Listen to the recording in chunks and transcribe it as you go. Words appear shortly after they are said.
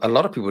a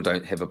lot of people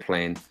don't have a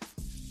plan.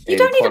 You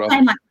don't need a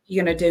plan like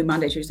you're going to do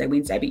Monday, Tuesday,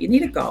 Wednesday, but you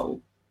need a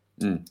goal.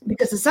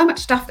 Because there's so much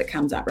stuff that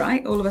comes up,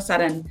 right? All of a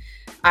sudden,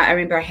 I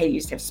remember I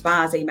used to have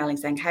spas emailing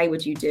saying, hey,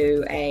 would you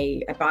do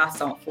a bath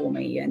salt for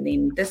me? And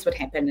then this would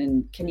happen,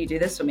 and can you do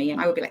this for me?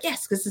 And I would be like,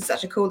 yes, because this is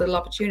such a cool little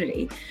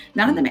opportunity.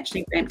 None of them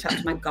actually ramped up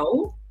to my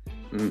goal.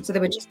 So they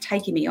were just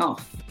taking me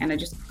off, and I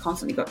just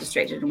constantly got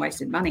distracted and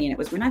wasted money. And it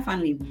was when I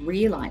finally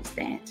realized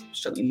that,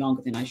 which took me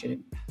longer than I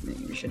should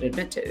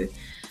admit to,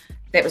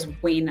 that was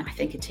when I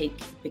think Atik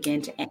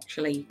began to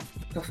actually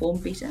perform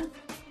better.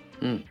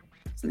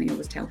 Something I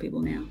always tell people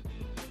now.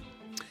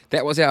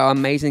 That was our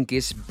amazing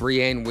guest,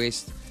 Brianne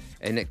West,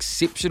 an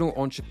exceptional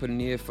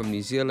entrepreneur from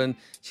New Zealand.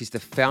 She's the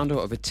founder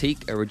of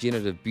Atik, a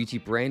regenerative beauty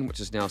brand,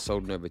 which is now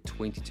sold in over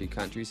 22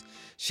 countries.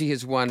 She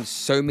has won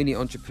so many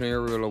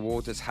entrepreneurial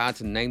awards, it's hard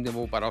to name them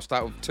all, but I'll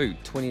start with two.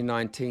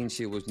 2019,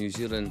 she was New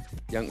Zealand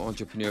Young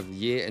Entrepreneur of the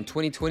Year. In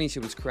 2020, she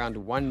was crowned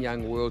One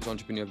Young World's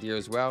Entrepreneur of the Year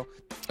as well.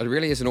 It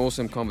really is an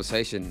awesome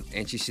conversation,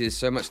 and she shares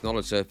so much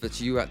knowledge. So if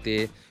it's you out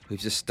there who've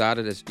just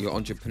started your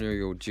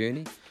entrepreneurial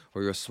journey,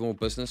 or you're a small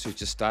business who's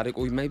just started,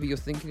 or maybe you're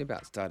thinking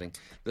about starting,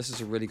 this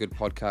is a really good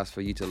podcast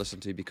for you to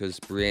listen to because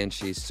Brianne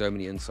shares so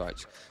many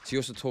insights. She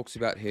also talks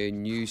about her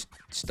new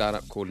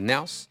startup called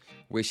Nous,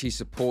 where she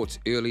supports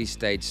early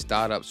stage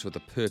startups with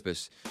a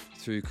purpose.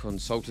 Through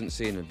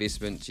consultancy and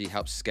investment, she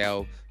helps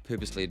scale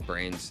purpose-led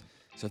brands.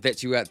 So if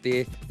that's you out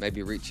there,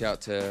 maybe reach out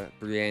to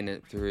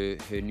Brianne through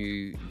her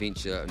new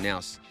venture,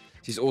 Nous.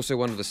 She's also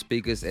one of the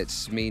speakers at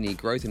SMENI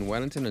Growth in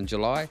Wellington in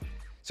July.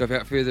 So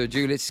without further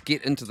ado, let's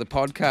get into the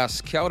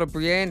podcast. Kia ora,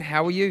 Brianne.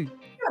 How are you?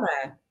 Kia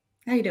ora.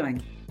 How are you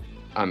doing?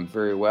 I'm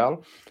very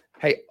well.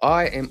 Hey,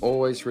 I am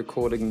always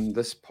recording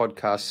this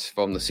podcast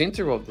from the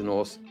centre of the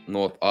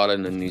North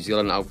Island in New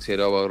Zealand,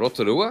 Aotearoa,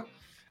 Rotorua.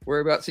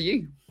 Whereabouts are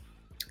you?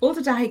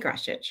 Ōtautahi,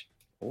 Christchurch,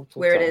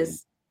 where it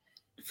is,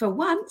 for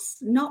once,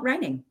 not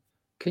raining.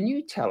 Can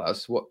you tell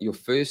us what your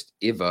first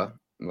ever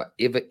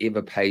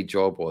paid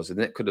job was? And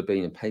that could have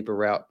been a paper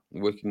route,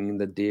 working in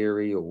the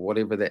dairy or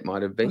whatever that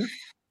might have been.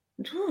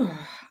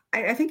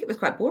 I think it was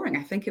quite boring.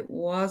 I think it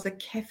was a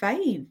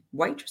cafe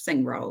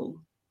waitressing role.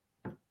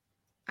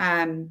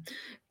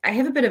 I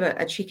have a bit of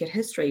a checkered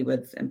history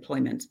with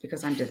employment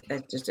because I'm just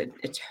a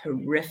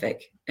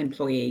terrific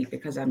employee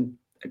because I'm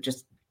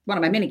just one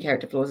of my many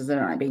character flaws is that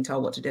I'm being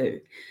told what to do.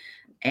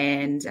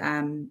 And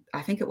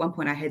I think at one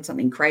point I had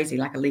something crazy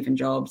like 11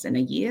 jobs in a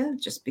year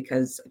just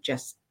because I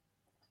just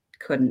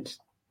couldn't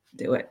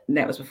do it. And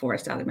that was before I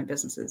started my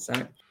businesses. So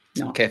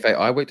no. Cafe.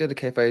 I worked at a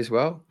cafe as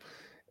well.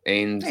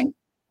 And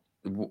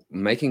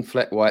making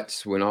flat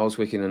whites when I was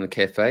working in a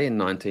cafe in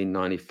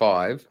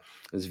 1995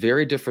 is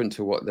very different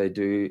to what they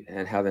do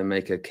and how they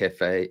make a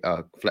cafe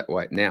flat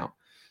white now.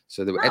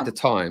 So at the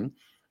time,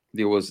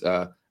 there was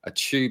a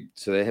tube.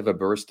 So they have a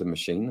barista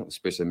machine, a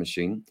espresso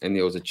machine, and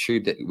there was a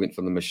tube that went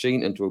from the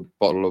machine into a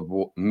bottle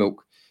of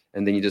milk,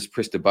 and then you just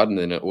pressed a button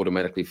and it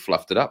automatically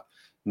fluffed it up.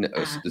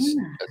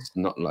 It's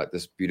not like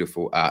this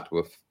beautiful art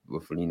with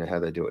how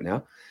they do it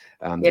now.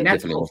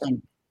 That's the whole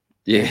thing.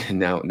 Yeah,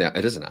 now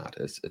it is an art.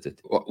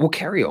 We'll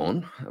carry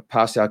on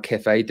past our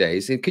cafe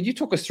days. And could you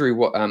talk us through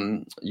what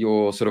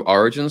your sort of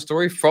origin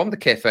story from the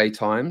cafe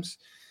times,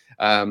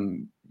 a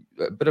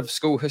bit of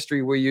school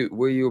history, where you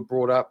were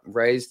brought up,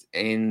 raised,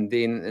 and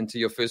then into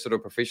your first sort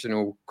of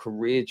professional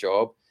career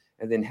job,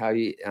 and then how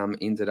you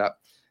ended up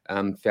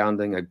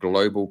founding a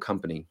global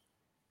company?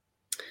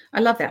 I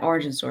love that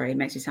origin story. It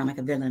makes you sound like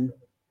a villain.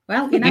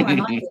 Well, I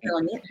might be a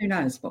villain yet. Who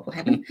knows what will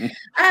happen?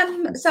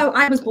 So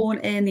I was born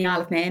in the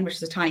Isle of Man, which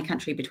is a tiny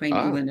country between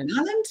England and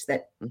Ireland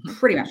that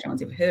pretty much no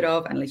one's ever heard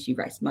of unless you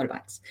race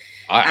motorbikes.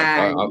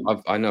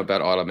 I know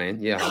about Isle of Man.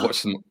 Yeah, I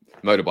watched some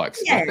motorbikes.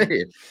 Yeah.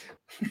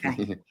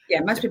 Okay. Yeah,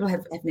 most people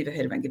have never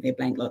heard of it and give me a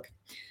blank look.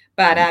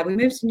 But we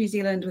moved to New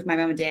Zealand with my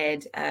mum and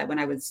dad when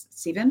I was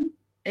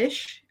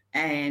 7-ish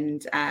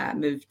and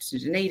moved to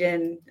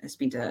Dunedin. I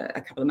spent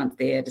a couple of months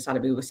there,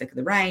 decided we were sick of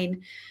the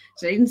rain.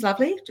 Dunedin's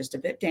lovely, just a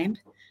bit damp.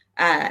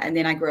 And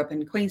then I grew up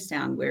in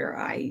Queenstown where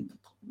I,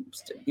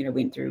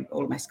 went through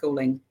all of my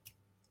schooling,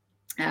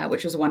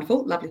 which was a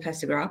wonderful, lovely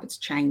place to grow up. It's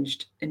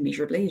changed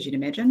immeasurably, as you'd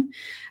imagine.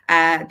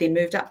 Then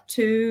moved up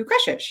to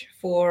Christchurch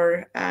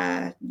for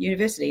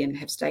university and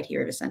have stayed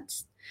here ever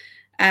since.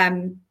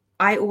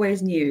 I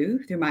always knew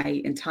through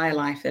my entire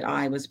life that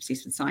I was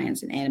obsessed with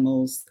science and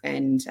animals.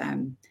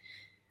 And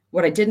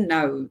what I didn't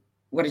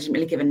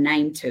really give a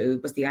name to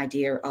was the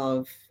idea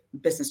of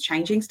business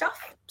changing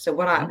stuff. So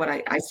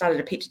I started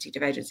a pet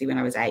detective agency when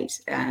I was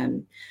 8.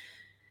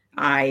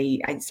 I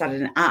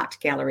started an art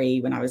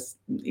gallery when I was,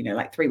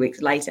 like 3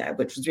 weeks later,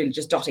 which was really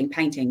just dotting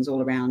paintings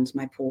all around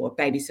my poor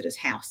babysitter's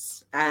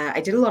house.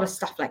 I did a lot of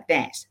stuff like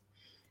that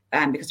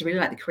because I really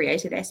like the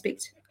creative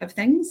aspect of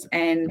things.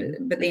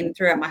 But then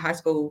throughout my high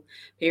school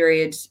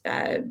period,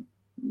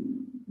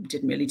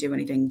 didn't really do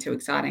anything too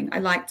exciting. I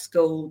liked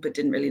school, but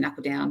didn't really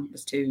knuckle down.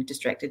 Was too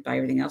distracted by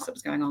everything else that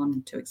was going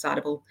on, too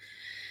excitable.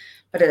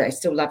 But I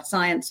still loved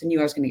science and knew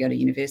I was going to go to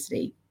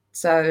university.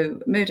 So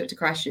moved up to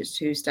Christchurch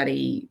to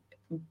study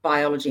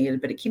biology and a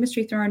bit of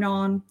chemistry thrown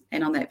on.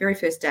 And on that very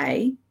first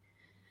day,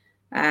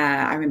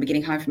 I remember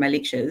getting home from my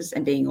lectures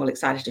and being all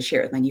excited to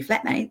share it with my new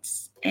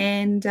flatmates,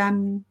 and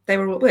they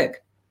were all at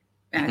work.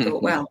 And I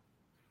thought, well,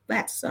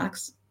 that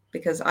sucks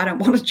because I don't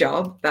want a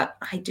job, but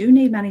I do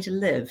need money to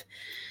live.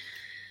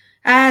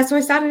 So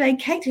I started a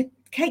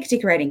cake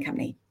decorating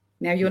company.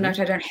 Now, you'll note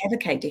I don't have a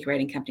cake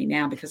decorating company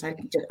now because I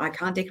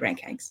can't decorate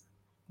cakes.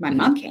 My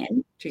mum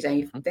can. She's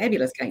a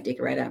fabulous cake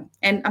decorator.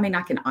 And I mean,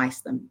 I can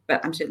ice them,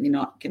 but I'm certainly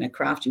not going to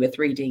craft you a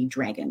 3D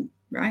dragon,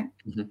 right?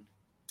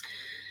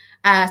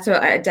 So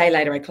a day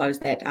later, I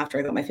closed that after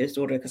I got my first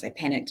order because I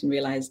panicked and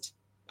realized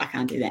I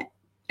can't do that.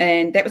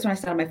 And that was when I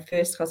started my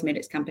first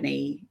cosmetics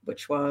company,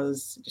 which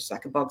was just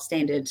like a bog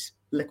standard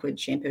liquid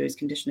shampoos,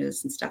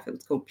 conditioners and stuff. It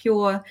was called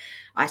Pure.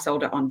 I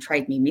sold it on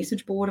Trade Me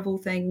message board of all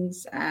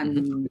things.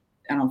 And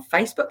on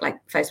Facebook, like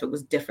Facebook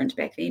was different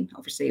back then.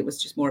 Obviously, it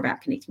was just more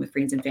about connecting with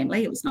friends and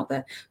family. It was not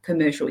the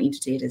commercial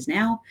entity it is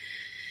now.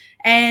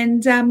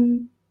 And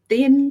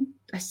then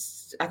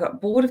I got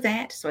bored of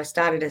that. So I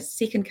started a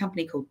second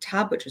company called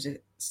Tub, which was a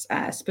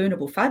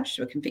spoonable fudge,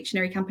 so a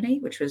confectionery company,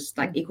 which was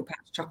like equal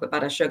parts chocolate,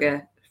 butter,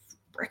 sugar,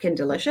 frickin'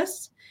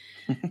 delicious.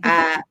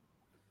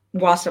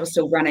 Whilst I was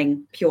still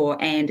running Pure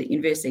and at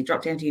university,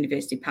 dropped down to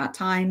university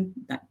part-time,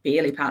 like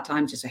barely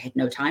part-time, just I had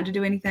no time to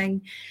do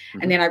anything.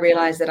 And then I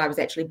realized that I was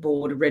actually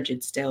bored,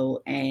 rigid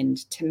still. And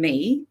to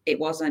me, it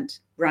wasn't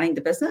running the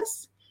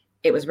business.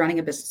 It was running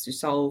a business to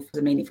solve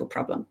a meaningful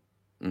problem,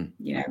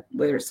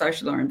 whether it's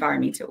social or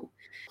environmental.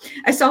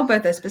 I sold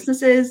both those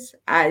businesses.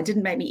 It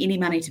didn't make me any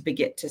money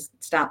to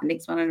start the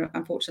next one,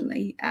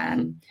 unfortunately.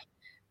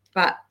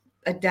 But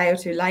a day or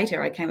two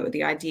later, I came up with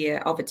the idea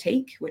of a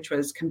teak, which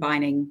was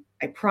combining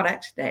a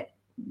product that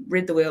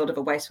rid the world of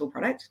a wasteful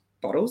product,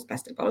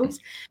 plastic bottles,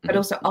 but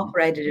also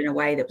operated in a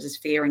way that was as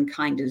fair and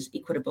kind, as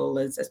equitable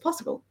as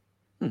possible.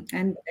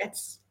 And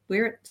that's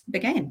where it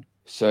began.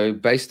 So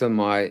based on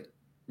my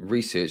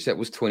research, that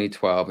was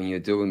 2012 and you're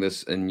doing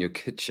this in your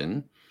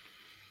kitchen.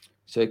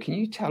 So can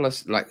you tell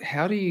us, like,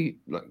 how do you,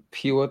 like,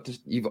 Pure,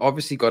 you've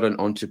obviously got an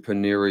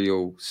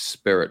entrepreneurial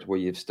spirit where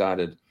you've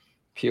started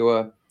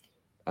Pure.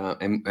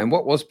 And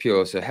what was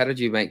Pure? So how did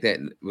you make that?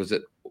 Was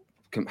it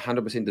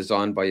 100%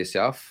 designed by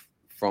yourself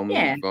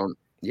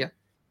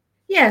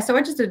Yeah. So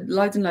I just did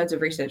loads and loads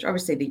of research.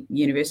 Obviously, the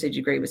university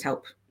degree was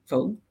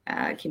helpful.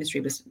 Chemistry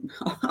was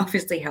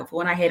obviously helpful.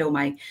 And I had all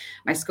my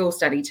school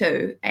study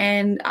too.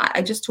 And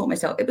I just taught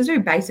myself. It was very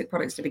basic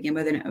products to begin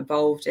with, and it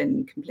evolved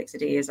in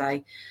complexity as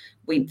I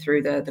went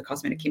through the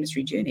cosmetic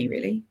chemistry journey,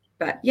 really.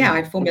 But yeah,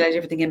 I formulated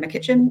everything in my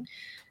kitchen.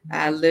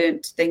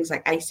 Learned things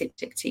like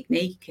aseptic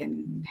technique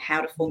and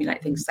how to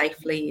formulate things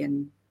safely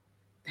and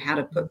how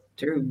to put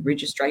through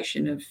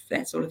registration of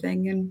that sort of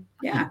thing. And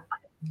yeah,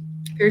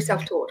 very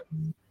self-taught.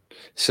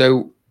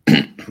 So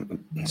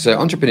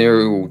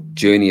entrepreneurial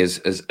journey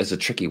is a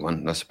tricky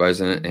one, I suppose,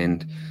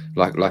 and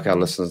like our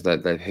listeners,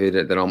 that they've heard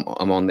it, that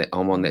I'm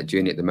on that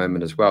journey at the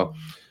moment as well.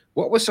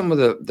 What were some of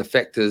the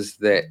factors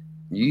that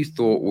you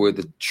thought were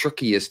the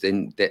trickiest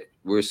and that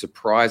were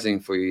surprising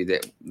for you,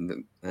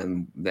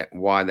 that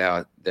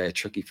why they're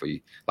tricky for you,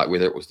 like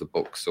whether it was the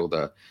books or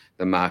the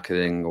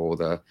marketing or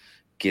the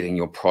getting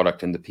your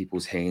product into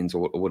people's hands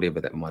or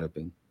whatever that might have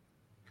been?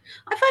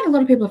 I find a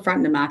lot of people are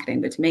frightened of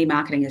marketing, but to me,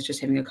 marketing is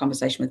just having a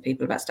conversation with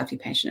people about stuff you're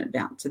passionate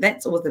about. So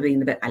that's always been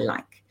the bit I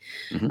like.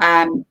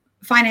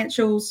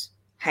 Financials,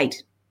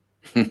 hate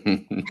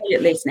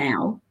it less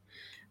now.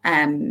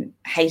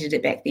 Hated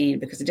it back then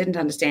because I didn't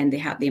understand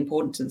the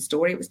importance of the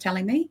story it was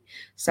telling me.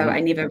 So I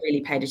never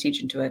really paid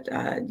attention to it.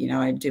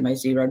 I do my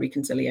zero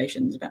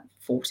reconciliations about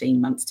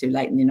 14 months too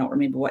late and then not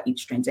remember what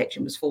each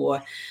transaction was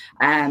for.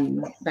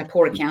 My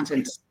poor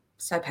accountant,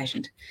 so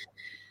patient.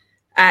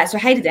 So I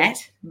hated that,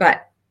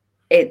 but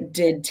it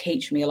did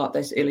teach me a lot.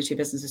 Those early two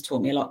businesses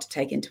taught me a lot to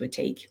take into a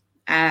teak.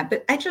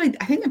 But actually,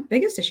 I think the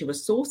biggest issue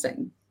was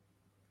sourcing.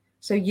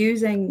 So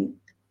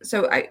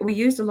we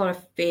used a lot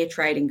of fair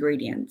trade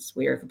ingredients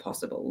wherever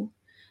possible,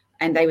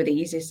 and they were the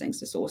easiest things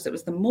to source. It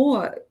was the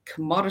more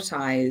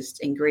commoditized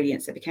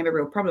ingredients that became a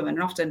real problem.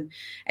 And often,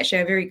 actually,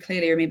 I very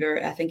clearly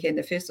remember, I think in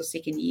the first or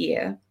second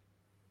year,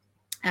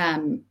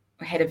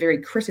 I had a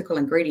very critical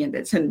ingredient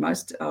that's in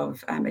most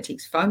of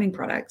Atik's foaming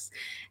products.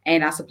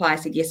 And our supplier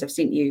said, yes, I've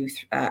sent you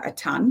a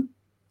ton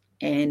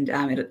and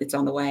it's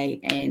on the way.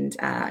 And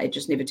it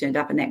just never turned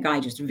up. And that guy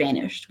just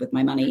vanished with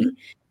my money.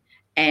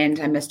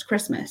 And I missed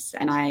Christmas.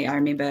 And I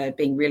remember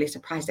being really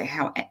surprised at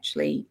how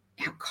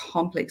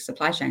complex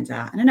supply chains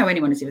are. And I know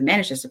anyone who's ever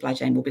managed a supply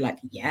chain will be like,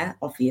 yeah,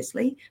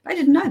 obviously. But I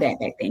didn't know that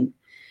back then.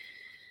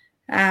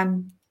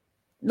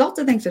 Lots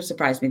of things have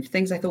surprised me.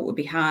 Things I thought would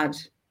be hard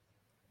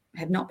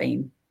have not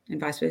been, and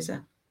vice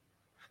versa.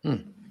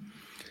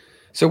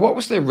 So what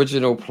was the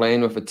original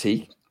plan with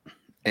Atik?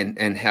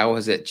 And how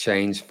has it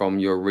changed from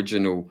your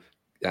original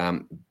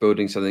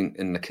building something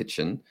in the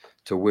kitchen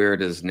to where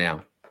it is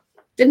now?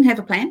 Didn't have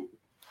a plan.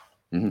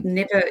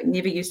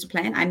 Never used a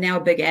plan. I'm now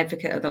a big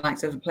advocate of the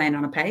likes of a plan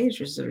on a page,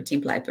 which is sort of a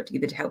template I put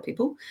together to help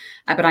people,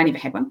 but I never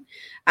had one.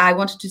 I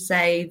wanted to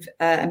save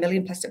 1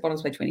 million plastic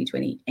bottles by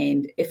 2020.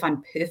 And if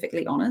I'm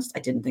perfectly honest,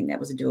 I didn't think that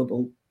was a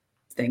doable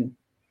thing.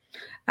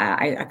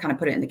 I kind of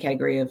put it in the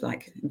category of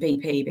like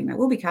VP being like,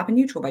 we'll be carbon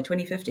neutral by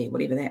 2050,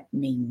 whatever that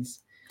means.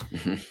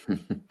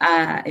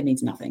 It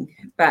means nothing,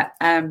 but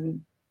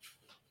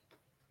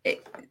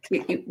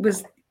it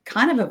was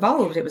kind of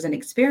evolved. It was an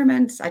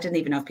experiment. I didn't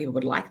even know if people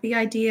would like the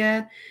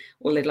idea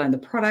or let alone the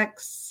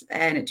products.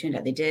 And it turned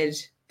out they did.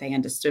 They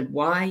understood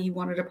why you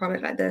wanted a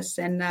product like this.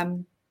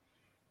 And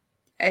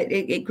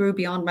it grew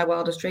beyond my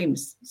wildest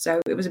dreams.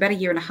 So it was about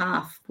 1.5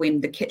 years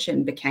when the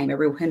kitchen became a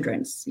real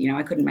hindrance. You know,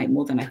 I couldn't make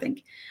more than I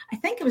think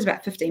it was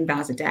about 15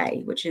 bars a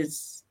day, which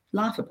is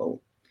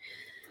laughable.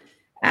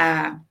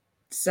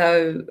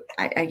 So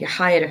I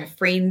hired a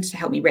friend to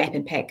help me wrap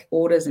and pack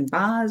orders and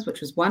bars,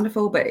 which was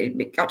wonderful. But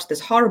it got to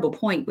this horrible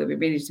point where we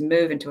needed to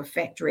move into a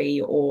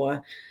factory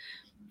or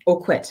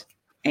quit.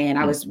 And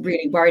I was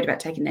really worried about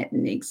taking that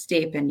next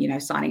step and, you know,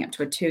 signing up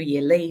to a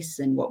 2-year lease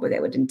and what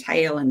that would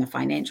entail and the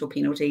financial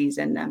penalties.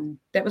 And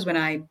that was when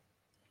I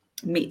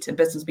met a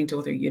business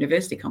mentor through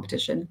university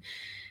competition.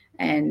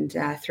 And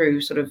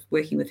through sort of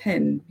working with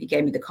him, he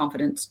gave me the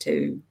confidence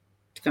to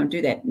go and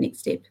do that next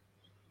step.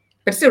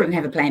 But I still didn't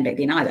have a plan back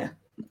then either.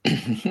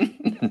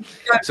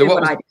 So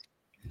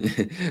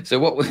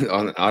what was,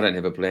 I don't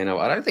have a plan.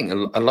 I don't think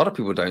a lot of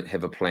people don't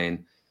have a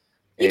plan.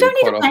 You don't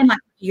need a plan like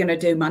you're going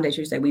to do Monday,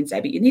 Tuesday,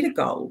 Wednesday, but you need a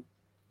goal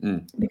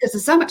because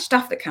there's so much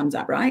stuff that comes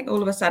up, right? All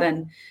of a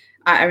sudden,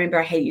 I remember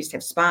I used to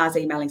have spas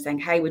emailing saying,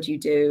 hey, would you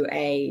do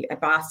a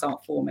bar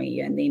salt for me?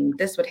 And then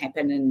this would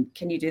happen. And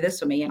can you do this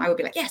for me? And I would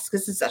be like, yes,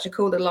 because this is such a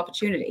cool little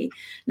opportunity.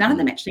 None of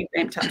them actually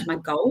ramped up to my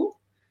goal.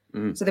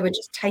 So they were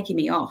just taking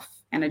me off.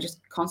 And I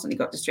just constantly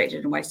got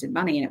distracted and wasted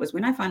money. And it was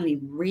when I finally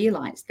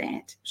realized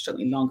that, which took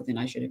me longer than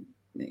I should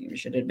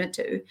admit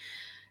to,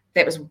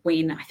 that was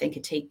when I think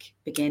Atique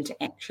began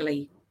to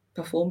actually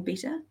perform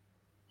better.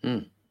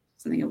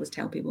 Something I always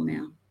tell people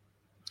now.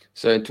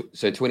 So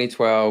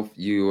 2012,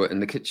 you were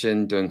in the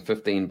kitchen doing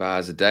 15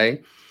 bars a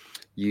day.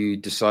 You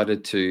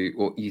decided to,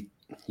 or you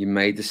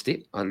made the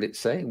step, let's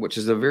say, which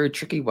is a very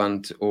tricky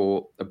one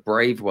or a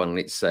brave one,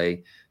 let's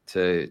say,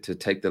 to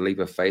take the leap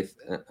of faith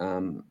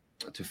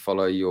to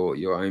follow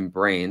your own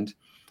brand.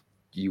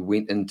 You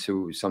went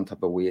into some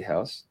type of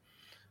warehouse.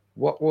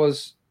 What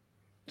was?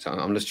 So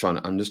I'm just trying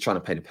to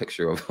paint a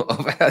picture of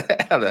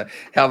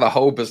how the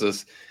whole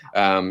business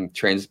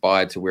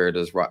transpired to where it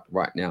is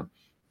right now.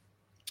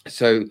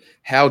 So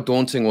how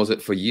daunting was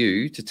it for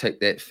you to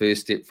take that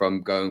first step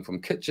from going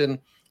from kitchen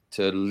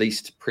to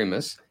leased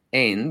premise?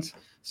 And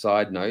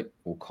side note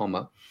or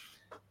comma,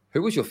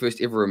 who was your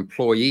first ever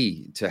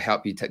employee to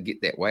help you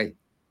get that way?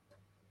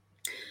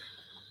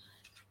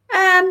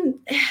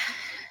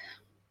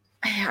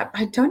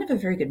 I don't have a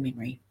very good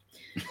memory.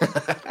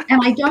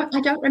 And I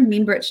don't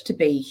remember it to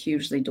be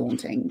hugely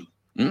daunting.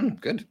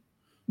 Good.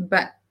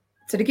 But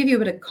so to give you a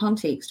bit of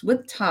context,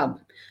 with Tub,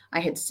 I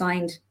had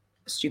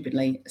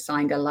stupidly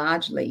signed a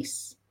large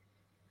lease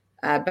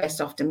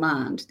based off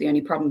demand. The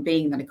only problem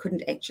being that I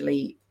couldn't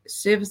actually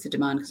service the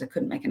demand because I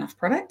couldn't make enough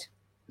product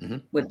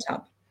with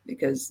Tub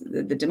because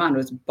the demand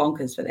was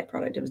bonkers for that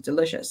product. It was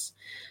delicious.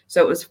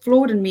 So it was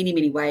flawed in many,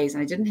 many ways.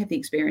 And I didn't have the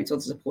experience or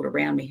the support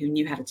around me who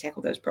knew how to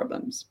tackle those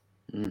problems.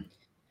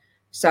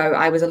 So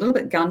I was a little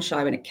bit gun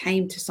shy when it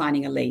came to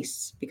signing a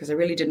lease because I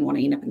really didn't want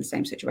to end up in the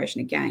same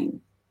situation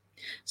again.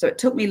 So it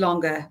took me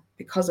longer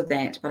because of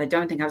that, but I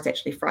don't think I was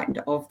actually frightened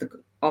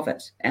of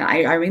it. And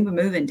I remember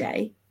moving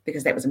day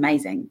because that was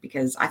amazing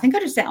because I think I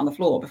just sat on the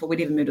floor before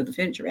we'd even moved all the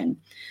furniture in.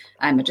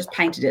 I just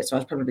painted it, so I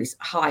was probably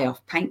high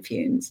off paint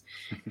fumes.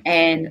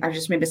 And I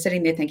just remember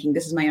sitting there thinking,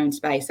 this is my own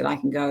space that I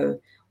can go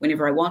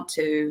whenever I want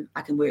to.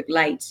 I can work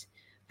late.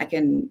 I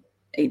can...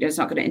 It's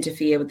not going to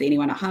interfere with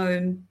anyone at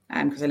home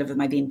because I lived with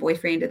my then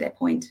boyfriend at that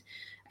point,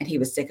 and he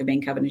was sick of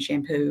being covered in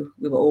shampoo.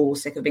 We were all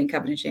sick of being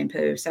covered in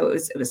shampoo. So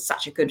it was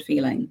such a good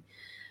feeling.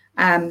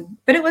 But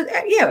it was,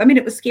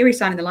 it was scary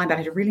signing the line, but I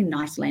had a really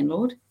nice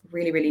landlord,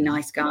 really, really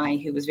nice guy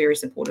who was very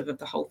supportive of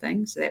the whole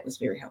thing. So that was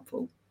very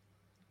helpful.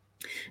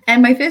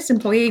 And my first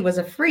employee was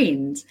a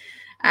friend.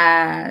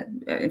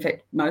 In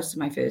fact, most of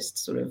my first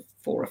sort of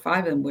 4 or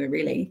 5 of them were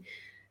really.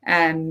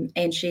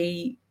 And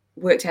she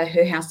worked out of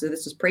her house. So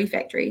this was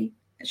pre-factory.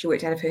 She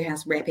worked out of her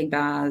house wrapping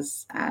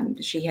bars.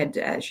 She had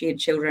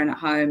children at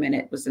home, and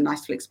it was a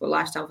nice, flexible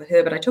lifestyle for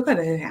her. But I took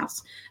over her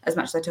house as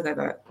much as I took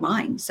over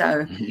mine.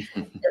 So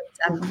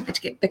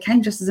it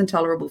became just as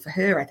intolerable for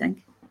her, I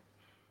think.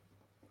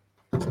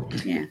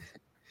 Yeah.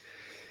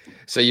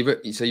 So you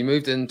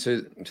moved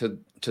into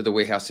the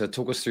warehouse. So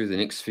talk us through the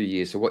next few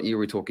years. So what year are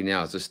we talking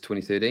now? Is this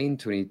 2013,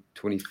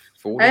 2014?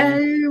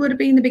 It would have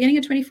been the beginning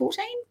of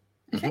 2014,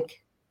 I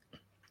think.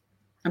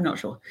 I'm not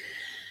sure.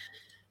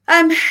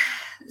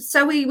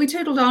 So we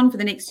tootled on for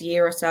the next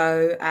year or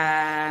so.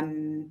 That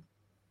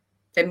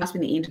must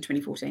have been the end of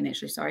 2014,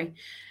 actually, sorry.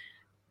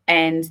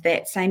 And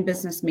that same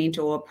business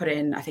mentor put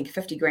in, I think,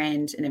 50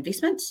 grand in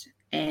investment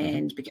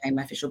and became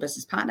my official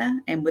business partner.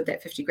 And with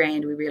that 50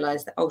 grand, we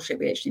realized that, oh shit,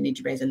 we actually need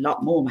to raise a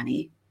lot more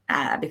money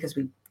because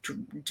we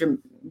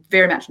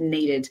very much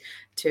needed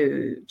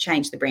to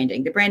change the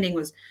branding. The branding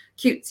was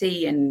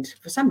cutesy, and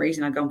for some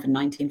reason I'd gone for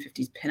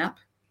 1950s pinup,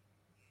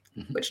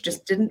 which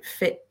just didn't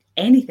fit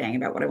anything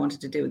about what I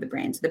wanted to do with the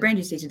brand. So the brand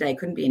you see today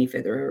couldn't be any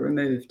further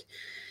removed.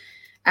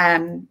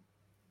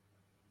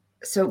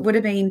 So it would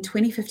have been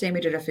 2015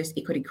 we did our first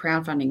equity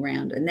crowdfunding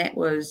round, and that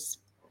was,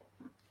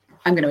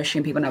 I'm going to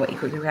assume people know what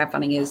equity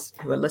crowdfunding is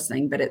who are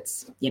listening, but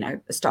it's,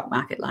 a stock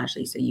market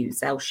largely. So you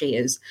sell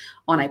shares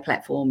on a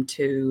platform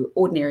to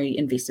ordinary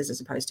investors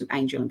as opposed to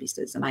angel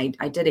investors. And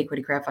I did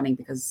equity crowdfunding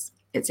because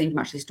it seemed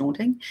much less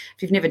daunting.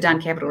 If you've never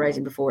done capital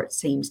raising before, it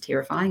seems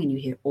terrifying and you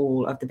hear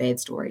all of the bad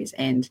stories.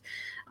 And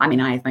I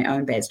have my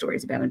own bad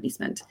stories about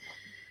investment.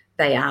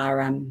 They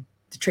are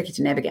tricky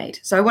to navigate.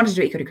 So I wanted to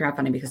do equity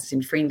crowdfunding because it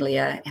seemed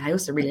friendlier. And I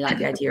also really like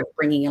the idea of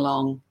bringing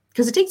along,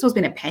 because Etique's always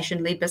been a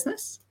passion-led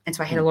business. And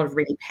so I had a lot of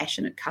really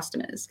passionate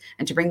customers,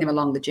 and to bring them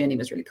along the journey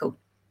was really cool.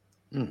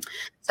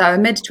 So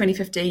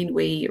mid-2015,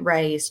 we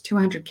raised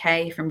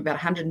 $200K from about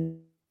 100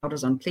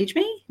 holders on Pledge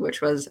Me,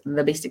 which was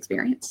the best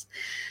experience.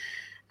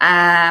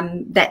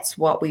 That's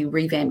what we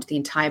revamped the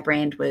entire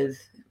brand with,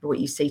 what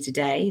you see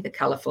today, the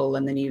colourful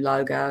and the new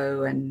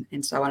logo and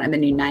so on, and the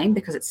new name,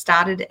 because it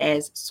started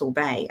as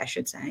Sorbet, I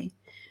should say.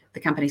 The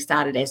company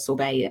started as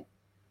Sorbet,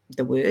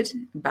 the word,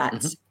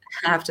 but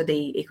after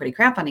the equity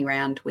crowdfunding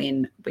round,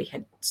 when we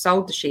had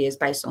sold the shares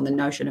based on the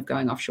notion of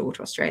going offshore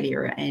to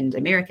Australia and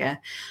America,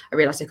 I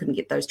realised I couldn't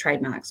get those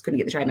trademarks, couldn't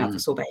get the trademark for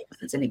Sorbet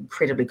because it's an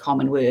incredibly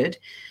common word.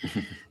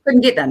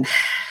 Couldn't get them,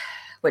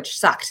 which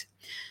sucked.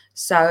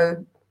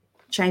 So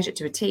changed it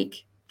to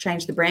Etique,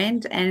 changed the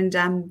brand, and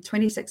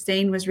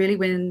 2016 was really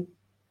when,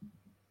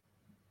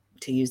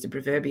 to use the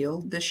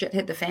proverbial, the shit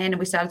hit the fan and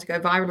we started to go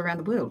viral around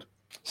the world.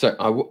 So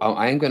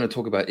I am going to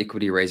talk about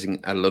equity raising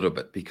a little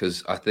bit,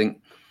 because I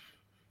think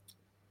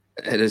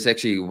it is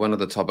actually one of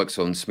the topics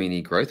on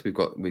SME Growth. We've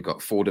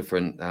got 4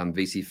 different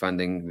VC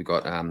funding. We've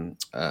got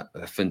a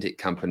fintech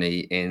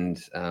company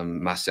and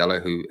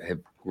Marcelo, who have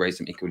raised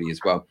some equity as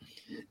well.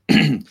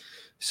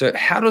 So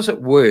how does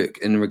it work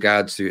in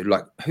regards to,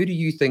 like, who do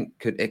you think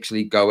could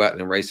actually go out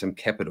and raise some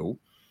capital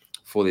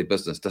for their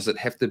business? Does it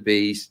have to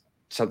be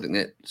something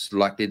that's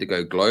likely to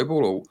go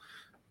global,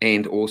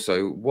 and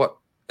also what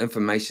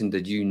information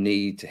did you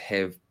need to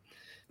have?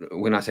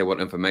 When I say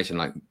what information,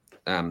 like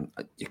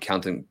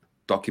accounting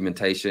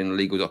documentation,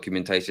 legal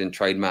documentation,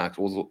 trademarks,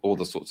 all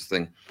the sorts of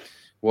thing.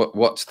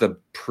 What's the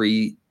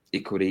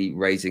pre-equity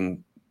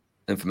raising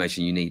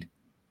information you need?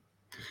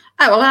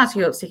 Oh, I'll answer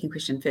your second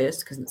question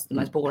first because it's the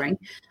most boring.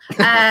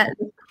 It's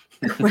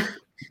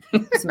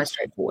the most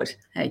straightforward.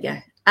 There you go.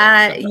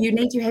 You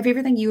need to have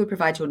everything you would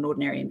provide to an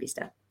ordinary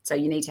investor. So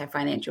you need to have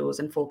financials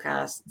and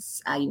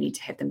forecasts. You need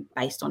to have them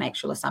based on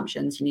actual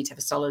assumptions. You need to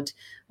have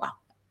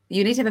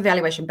you need to have a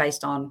valuation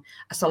based on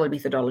a solid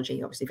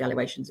methodology. Obviously,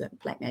 valuations are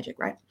black magic,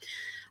 right?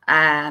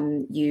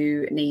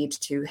 You need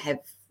to have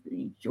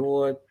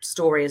your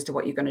story as to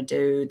what you're going to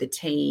do, the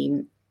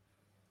team,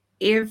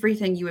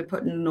 everything you would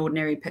put in an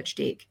ordinary pitch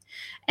deck.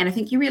 And I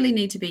think you really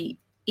need to be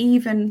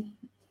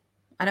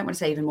I don't want to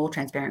say even more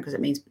transparent, because it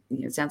means,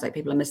 it sounds like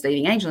people are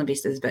misleading angel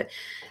investors, but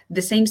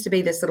there seems to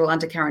be this little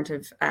undercurrent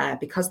of,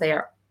 because they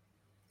are,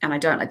 and I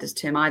don't like this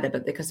term either,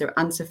 but because they're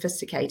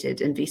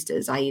unsophisticated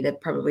investors, i.e. they've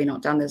probably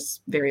not done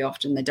this very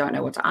often, they don't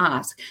know what to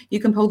ask,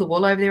 you can pull the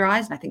wool over their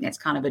eyes. And I think that's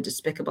kind of a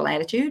despicable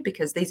attitude,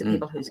 because these are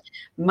people whose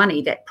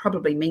money, that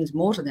probably means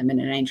more to them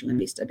than an angel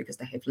investor because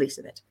they have less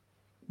of it.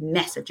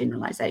 Massive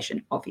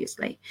generalization,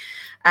 obviously.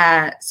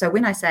 So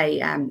when I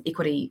say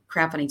equity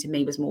crowdfunding to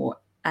me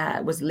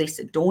was less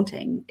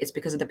daunting, it's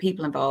because of the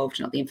people involved,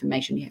 not the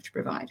information you have to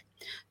provide.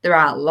 There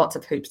are lots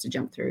of hoops to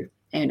jump through.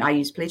 And I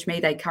use Pledge Me.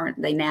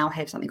 They now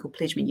have something called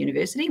Pledge Me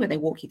University, where they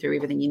walk you through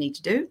everything you need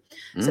to do.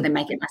 So they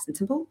make it nice and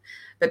simple.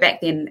 But back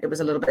then it was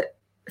a little bit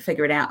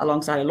figure it out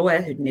alongside a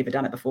lawyer who'd never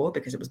done it before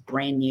because it was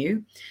brand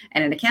new,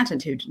 and an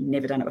accountant who'd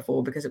never done it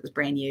before because it was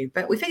brand new.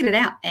 But we figured it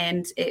out,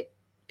 and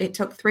it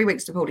took 3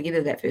 weeks to pull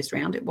together that first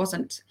round. It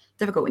wasn't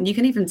difficult. And you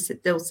can even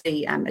still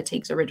see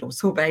Etique's original,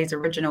 Sorbet's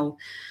original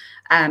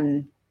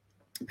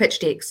pitch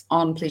decks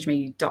on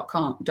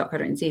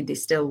pledgeme.co.nz. They're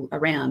still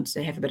around,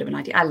 so have a bit of an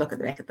idea. I look at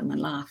the back of them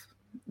and laugh.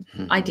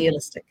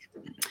 Idealistic.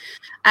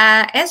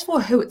 As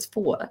for who it's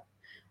for,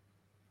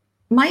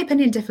 my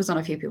opinion differs on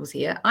a few people's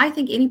here. I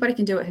think anybody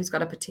can do it who's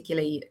got a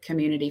particularly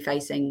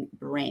community-facing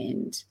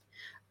brand.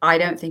 I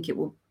don't think it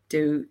will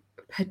do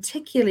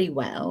particularly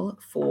well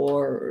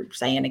for,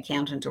 say, an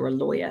accountant or a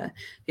lawyer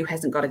who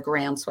hasn't got a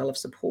groundswell of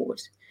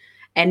support.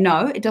 And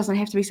no, it doesn't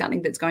have to be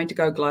something that's going to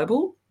go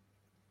global,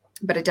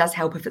 but it does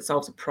help if it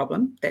solves a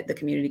problem that the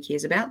community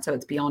cares about. So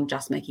it's beyond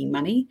just making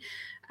money.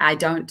 I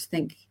don't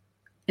think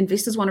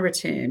investors want a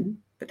return,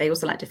 but they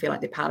also like to feel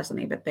like they're part of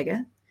something a bit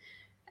bigger.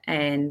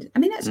 And I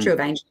mean, that's true of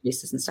angel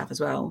investors and stuff as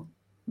well.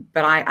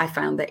 But I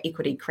found that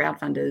equity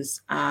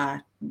crowdfunders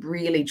are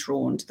really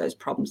drawn to those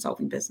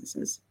problem-solving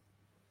businesses,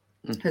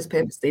 whose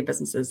purpose their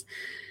businesses.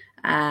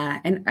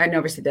 And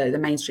obviously the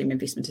mainstream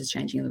investment is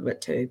changing a little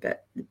bit too,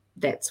 but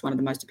that's one of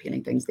the most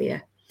appealing things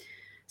there.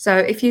 So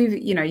if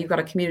you've got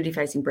a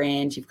community-facing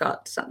brand, you've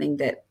got something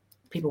that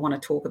people want to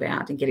talk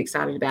about and get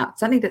excited about,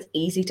 something that's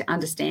easy to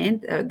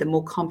understand. The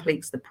more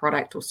complex the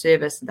product or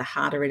service, the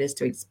harder it is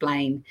to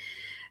explain.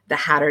 the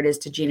harder it is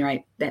to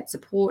generate that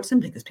support,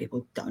 simply because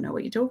people don't know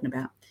what you're talking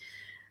about.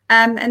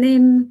 And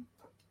then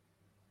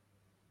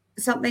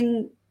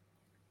something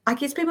I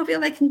guess people feel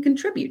they can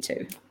contribute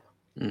to.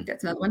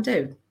 That's another one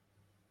too.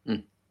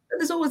 But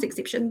there's always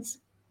exceptions.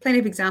 Plenty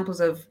of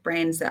examples of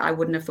brands that I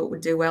wouldn't have thought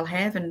would do well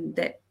have, and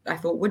that I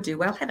thought would do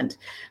well haven't,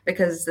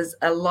 because there's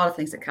a lot of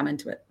things that come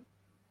into it.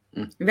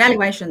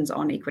 Evaluations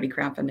on equity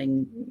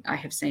crowdfunding, I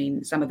have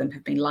seen some of them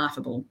have been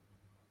laughable,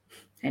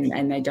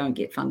 and they don't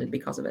get funded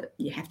because of it.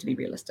 You have to be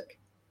realistic.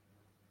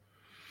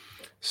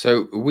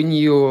 So when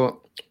you're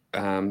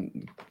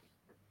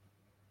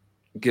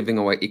giving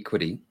away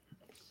equity,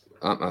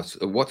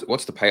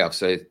 what's the payoff?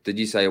 So did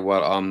you say,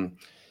 well,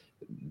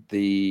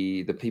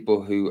 the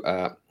people who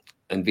are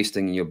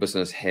investing in your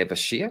business have a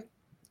share,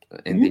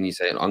 and then you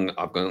say, I'm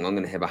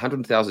going to have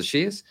 100,000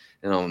 shares,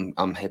 and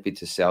I'm happy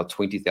to sell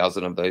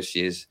 20,000 of those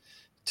shares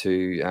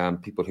to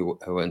people who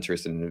are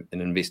interested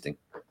in investing?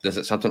 Is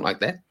it something like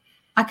that?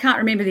 I can't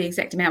remember the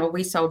exact amount, but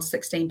we sold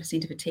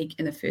 16% of a teak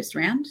in the first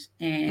round,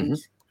 and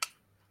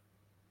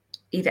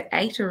either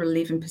 8 or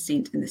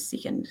 11% in the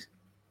second.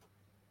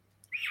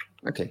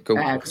 Okay, cool.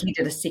 Because we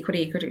did a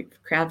equity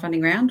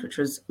crowdfunding round, which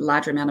was a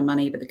larger amount of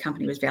money, but the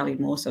company was valued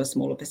more, so a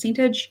smaller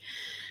percentage.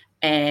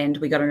 And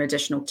we got an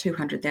additional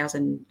 200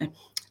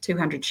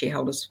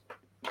 shareholders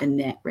in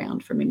that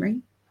round, from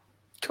memory.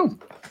 Cool.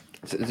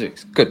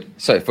 Good.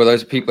 So for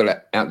those people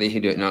out there who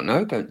do not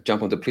know, don't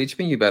jump onto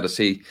PledgeMe. You'll be able to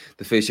see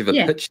the first ever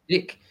pitch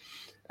deck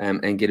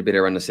and get a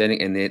better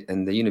understanding.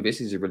 And the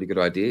university is a really good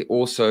idea.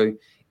 Also,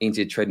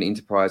 NZ Trade and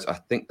Enterprise, I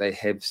think they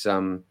have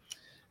some.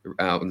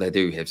 They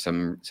do have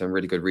some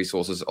really good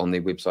resources on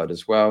their website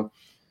as well.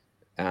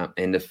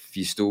 And if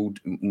you still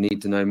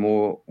need to know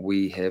more,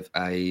 we have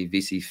a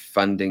VC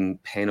funding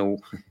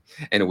panel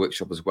and a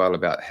workshop as well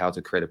about how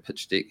to create a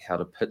pitch deck, how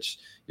to pitch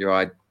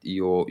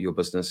your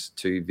business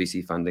to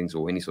VC fundings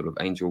or any sort of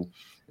angel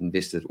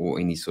investor or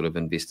any sort of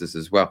investors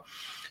as well.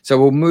 So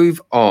we'll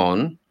move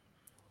on.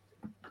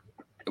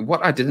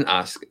 What I didn't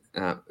ask,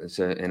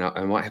 and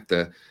I might have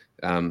to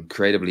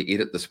creatively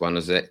edit this one,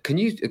 is that, can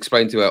you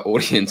explain to our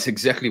audience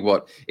exactly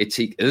what a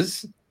teak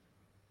is?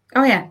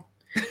 Oh yeah,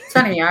 it's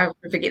funny, I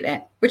forget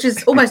that, which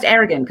is almost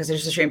arrogant because I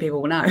just assume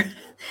people will know.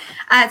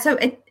 So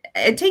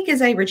a teak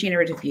is a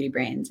regenerative beauty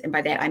brand, and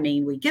by that I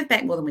mean we give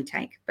back more than we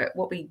take. But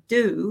what we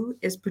do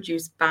is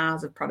produce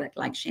bars of product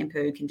like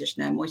shampoo,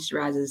 conditioner,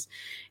 moisturizers,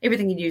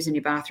 everything you use in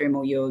your bathroom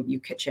or your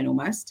kitchen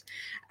almost.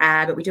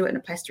 But we do it in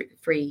a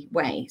plastic-free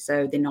way,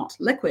 so they're not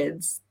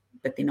liquids,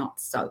 but they're not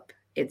soap.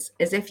 It's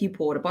as if you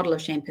poured a bottle of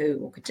shampoo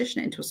or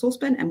conditioner into a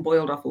saucepan and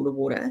boiled off all the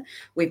water.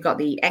 We've got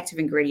the active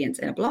ingredients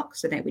in a block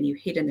so that when you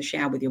head in the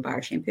shower with your bar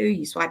of shampoo,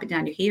 you swipe it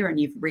down your hair and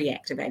you've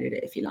reactivated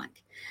it if you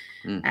like.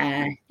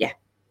 Yeah.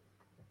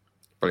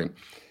 Brilliant.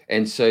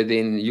 And so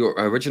then your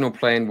original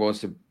plan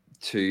was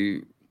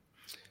to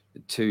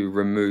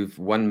remove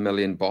 1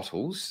 million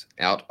bottles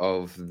out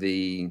of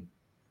the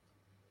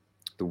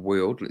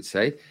world, let's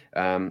say,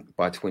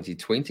 by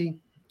 2020.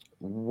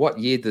 What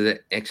year did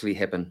it actually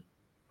happen?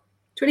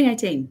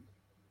 2018.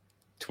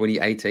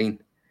 2018.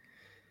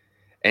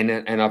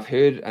 And I've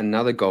heard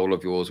another goal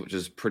of yours, which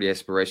is pretty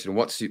aspirational.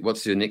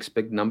 What's your next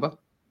big number?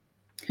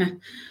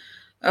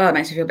 Oh, it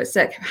makes me feel a bit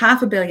sick.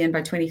 500 million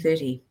by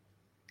 2030.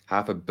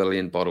 500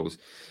 million bottles.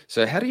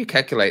 So how do you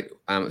calculate?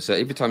 So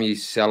every time you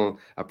sell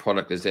a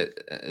product, is that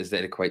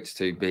equates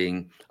to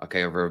being,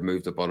 okay, I've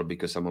removed a bottle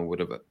because someone would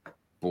have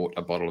bought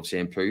a bottle of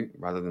shampoo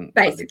rather than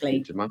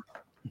basically.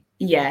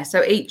 Yeah,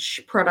 so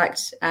each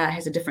product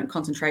has a different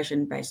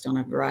concentration based on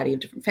a variety of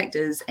different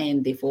factors,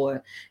 and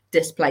therefore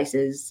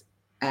displaces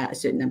a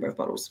certain number of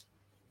bottles.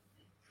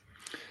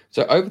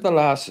 So over the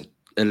last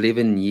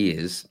 11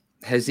 years,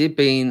 has there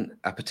been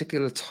a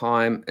particular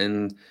time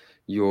in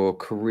your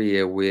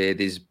career where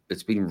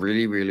it's been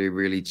really, really,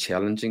 really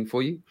challenging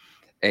for you?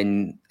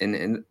 And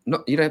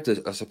not, you don't have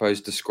to, I suppose,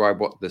 describe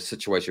what the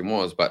situation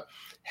was, but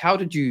how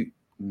did you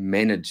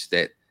manage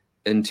that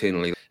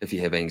internally? If you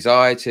have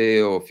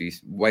anxiety or if you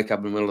wake up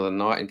in the middle of the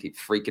night and keep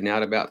freaking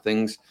out about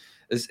things,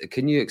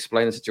 can you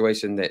explain a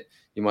situation that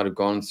you might have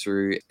gone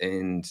through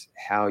and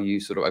how you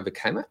sort of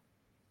overcame it?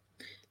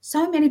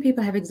 So many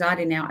people have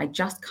anxiety now. I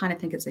just kind of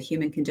think it's a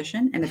human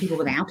condition, and the people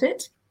without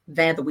it,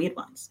 they're the weird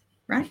ones,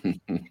 right?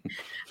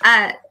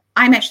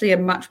 I'm actually a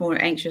much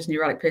more anxious,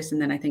 neurotic person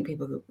than I think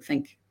people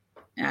think,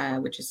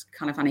 which is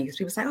kind of funny because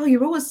people say, oh,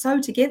 you're always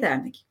so together.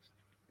 I'm like,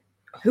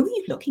 who are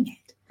you looking at?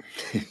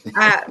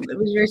 It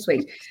was very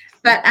sweet.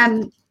 But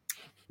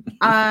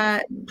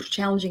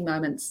challenging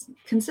moments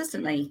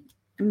consistently,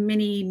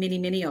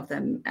 many of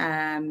them,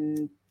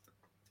 and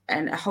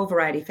a whole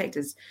variety of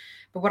factors.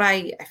 But what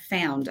I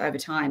found over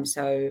time,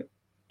 so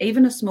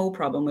even a small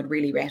problem would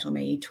really rattle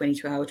me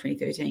 2012,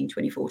 2013,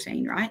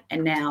 2014, right?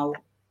 And now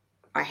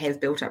I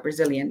have built up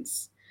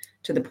resilience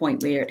to the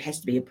point where it has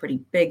to be a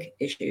pretty big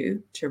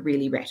issue to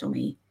really rattle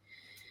me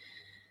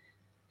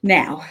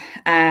now.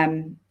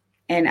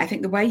 And I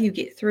think the way you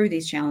get through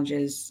these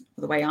challenges,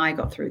 or the way I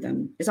got through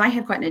them, is I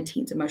have quite an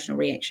intense emotional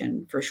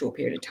reaction for a short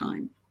period of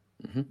time,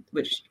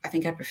 which I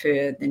think I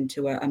prefer than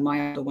to a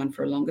milder one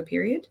for a longer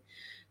period.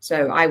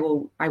 So I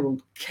will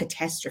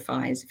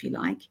catastrophize, if you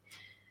like.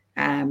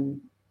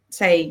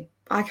 Say,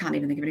 I can't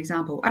even think of an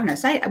example. I don't know.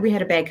 Say we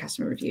had a bad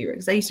customer review,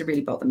 because they used to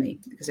really bother me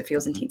because it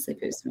feels intensely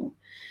personal.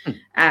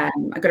 I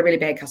got a really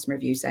bad customer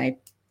review, say,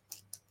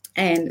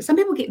 and some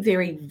people get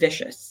very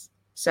vicious.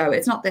 So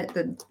it's not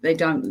that they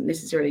don't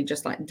necessarily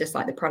just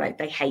dislike the product.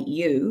 They hate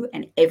you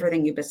and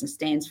everything your business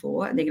stands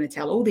for. And they're going to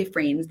tell all their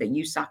friends that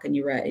you suck and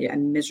you're a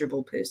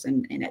miserable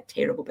person and a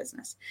terrible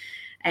business.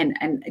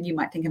 And you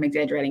might think I'm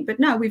exaggerating, but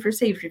no, we've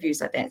received reviews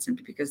like that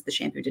simply because the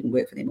shampoo didn't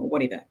work for them or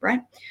whatever,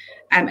 right?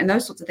 And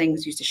those sorts of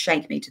things used to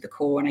shake me to the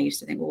core. And I used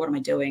to think, well, what am I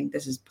doing?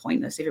 This is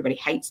pointless. Everybody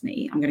hates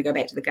me. I'm going to go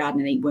back to the garden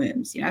and eat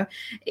worms. You know,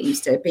 it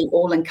used to be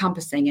all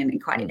encompassing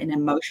and quite an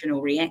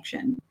emotional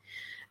reaction.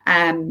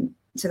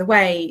 So the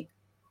way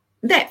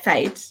that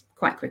fades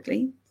quite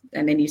quickly,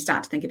 and then you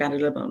start to think about it a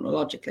little bit more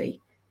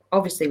logically.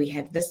 Obviously, we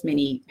have this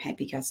many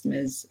happy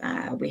customers.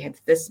 We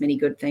have this many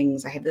good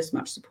things. I have this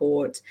much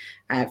support,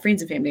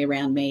 friends and family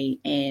around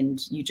me,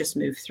 and you just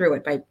move through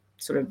it by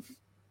sort of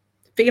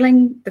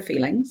feeling the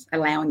feelings,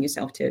 allowing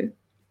yourself to.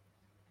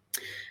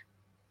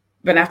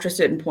 But after a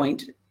certain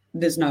point,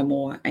 there's no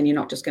more, and you're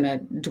not just going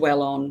to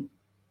dwell on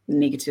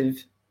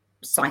negative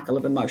cycle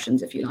of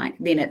emotions, if you like.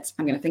 Then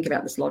I'm going to think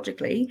about this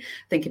logically,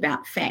 think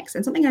about facts.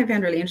 And something I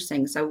found really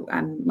interesting. So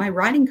my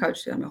riding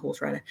coach, I'm a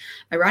horse rider,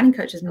 my riding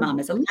coach's mum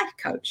is a life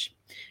coach.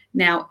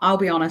 Now, I'll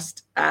be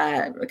honest,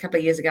 a couple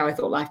of years ago, I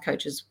thought life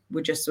coaches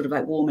were just sort of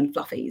like warm and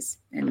fluffies,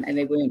 and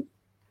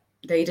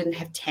they didn't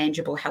have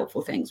tangible,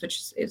 helpful things,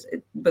 which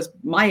it was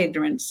my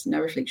ignorance, no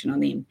reflection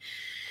on them.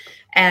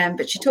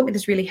 But she taught me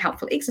this really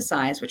helpful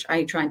exercise, which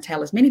I try and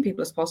tell as many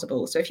people as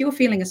possible. So if you're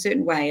feeling a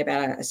certain way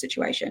about a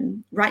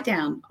situation, write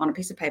down on a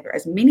piece of paper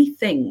as many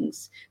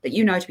things that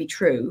you know to be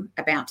true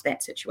about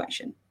that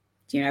situation.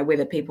 You know,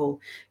 whether people,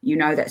 you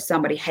know that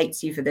somebody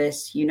hates you for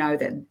this, you know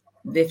that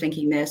they're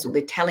thinking this, or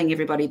they're telling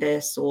everybody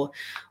this, or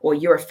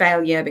you're a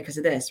failure because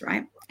of this,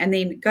 right? And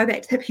then go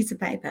back to that piece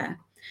of paper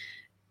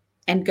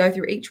and go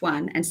through each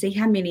one and see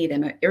how many of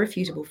them are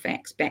irrefutable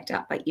facts backed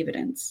up by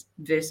evidence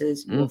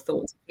versus your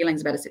thoughts and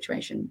feelings about a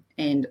situation.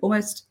 And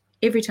almost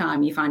every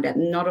time you find out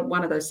not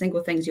one of those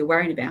single things you're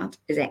worrying about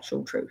is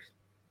actual truth.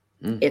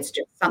 It's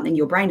just something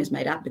your brain has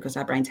made up because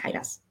our brains hate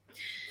us.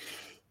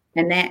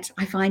 And that,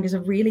 I find, is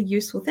a really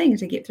useful thing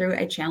to get through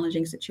a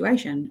challenging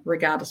situation,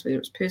 regardless whether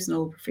it's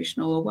personal,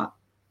 professional, or what.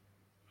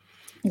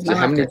 So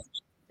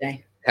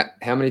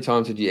how many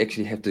times did you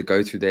actually have to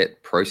go through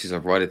that process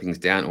of writing things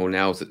down, or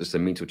now is it just a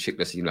mental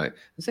checklist? You know,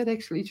 is that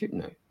actually true?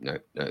 No.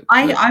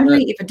 I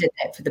only ever did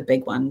that for the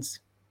big ones.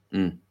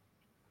 You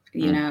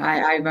know,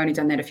 I've only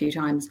done that a few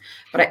times,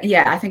 but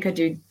I think I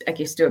do. I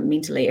guess do it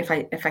mentally. If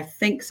I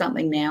think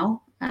something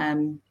now,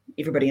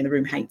 everybody in the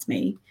room hates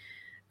me.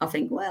 I'll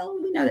think, well,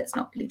 we know that's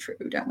not really true,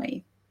 don't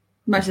we?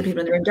 Most of the people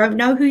in the room don't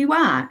know who you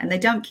are, and they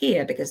don't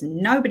care, because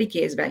nobody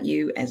cares about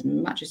you as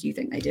much as you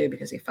think they do,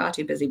 because they're far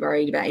too busy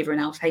worried about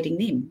everyone else hating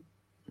them.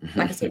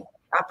 Like I said,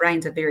 our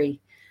brains are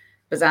very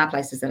bizarre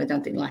places that I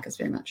don't think like us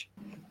very much.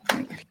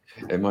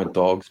 And my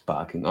dog's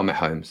barking. I'm at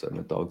home, so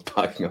my dog's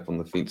barking up on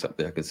the fence up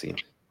there. I can see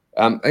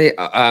him.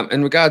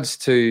 In regards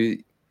to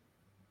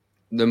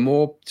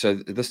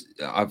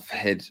I've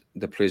had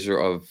the pleasure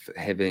of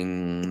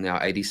having now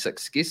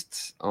 86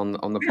 guests on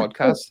the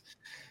podcast,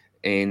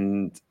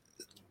 and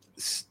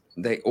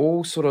they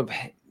all sort of,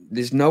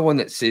 there's no one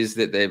that says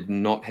that they've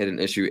not had an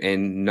issue,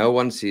 and no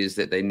one says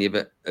that they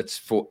never,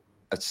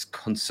 it's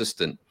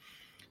consistent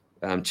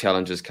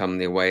challenges come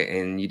their way,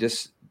 and you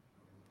just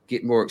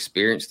get more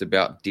experienced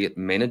about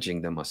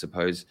managing them, I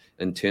suppose.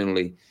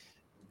 Internally,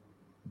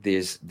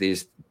 there's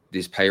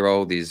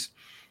payroll, there's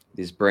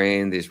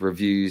brand, there's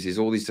reviews, there's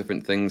all these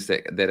different things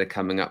that are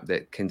coming up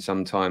that can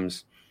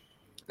sometimes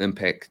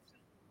impact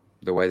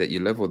the way that you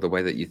live, or the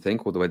way that you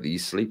think, or the way that you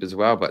sleep as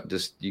well. But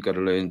just, you got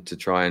to learn to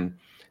try and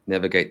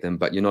navigate them.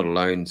 But you're not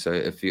alone. So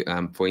if you,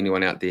 for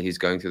anyone out there who's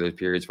going through those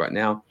periods right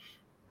now,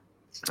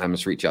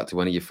 just reach out to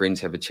one of your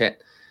friends, have a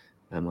chat.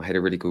 I had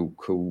a really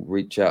cool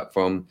reach out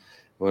from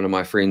one of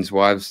my friend's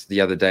wives the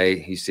other day,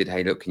 who said,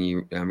 "Hey, look, can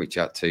you reach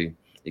out to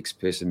X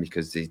person,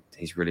 because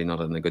he's really not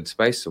in a good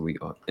space." So we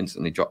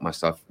instantly dropped my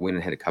stuff, went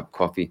and had a cup of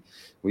coffee.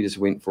 We just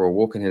went for a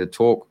walk and had a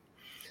talk.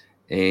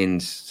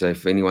 And so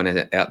for anyone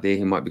out there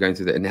who might be going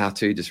through that now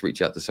too, just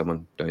reach out to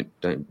someone.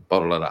 Don't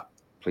bottle it up.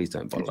 Please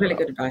don't bottle it up. It's really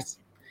good advice.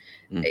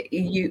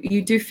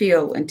 You do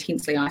feel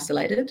intensely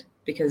isolated,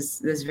 because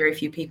there's very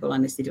few people,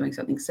 unless they're doing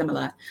something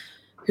similar,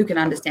 who can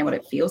understand what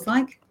it feels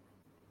like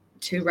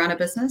to run a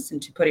business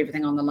and to put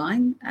everything on the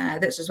line.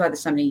 That's just why there's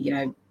so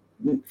many,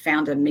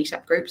 founder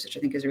meetup groups, which I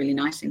think is a really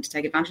nice thing to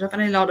take advantage of.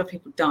 And a lot of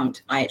people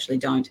don't. I actually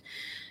don't.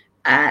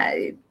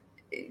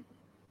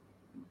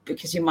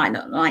 Because you might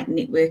not like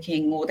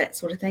networking or that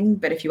sort of thing.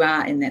 But if you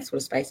are in that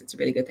sort of space, it's a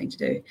really good thing to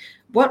do.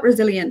 What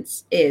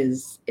resilience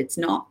is, it's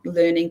not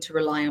learning to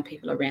rely on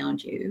people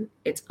around you.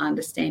 It's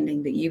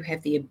understanding that you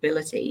have the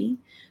ability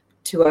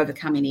to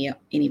overcome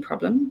any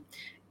problem.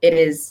 It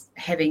is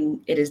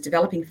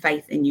developing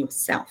faith in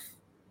yourself.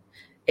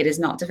 It is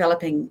not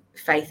developing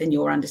faith in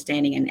your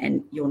understanding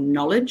and your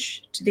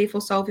knowledge to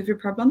therefore solve every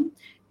problem.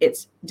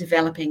 It's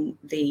developing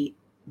the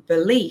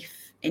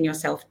belief in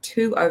yourself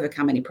to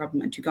overcome any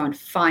problem and to go and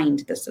find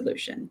the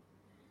solution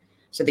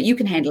so that you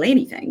can handle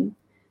anything,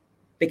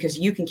 because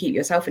you can keep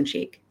yourself in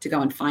check to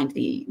go and find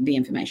the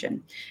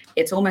information.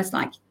 It's almost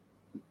like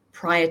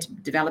prior to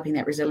developing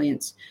that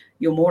resilience,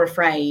 you're more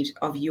afraid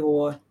of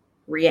your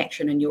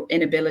reaction and your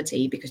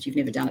inability because you've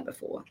never done it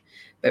before.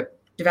 But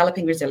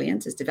developing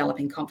resilience is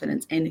developing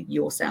confidence in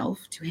yourself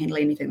to handle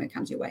anything that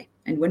comes your way.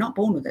 And we're not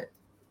born with it,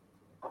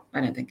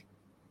 I don't think.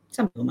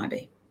 Some people might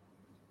be.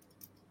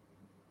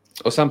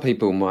 Or some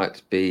people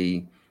might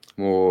be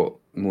more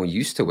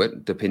used to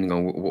it, depending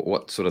on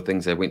what sort of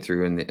things they went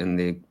through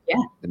in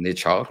their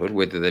childhood,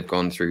 whether they've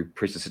gone through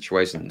pressure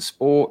situations in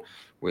sport,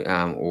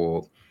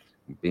 or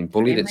been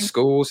bullied at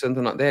school,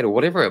 something like that, or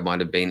whatever it might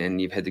have been, and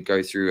you've had to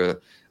go through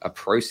a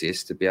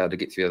process to be able to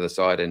get to the other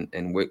side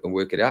and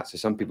work it out. So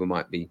some people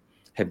might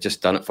have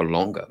just done it for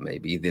longer,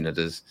 maybe, than it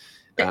is.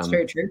 That's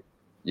very true.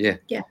 Yeah.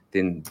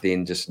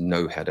 Then just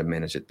know how to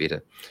manage it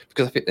better,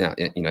 because I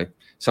think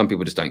some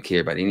people just don't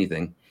care about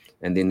anything,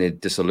 and then they're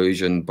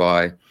disillusioned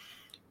by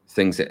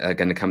things that are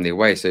going to come their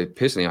way. So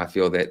personally, I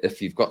feel that if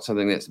you've got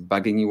something that's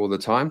bugging you all the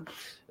time,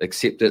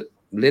 accept it,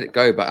 let it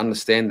go, but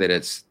understand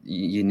that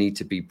you need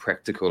to be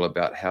practical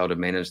about how to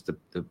manage the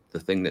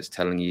thing that's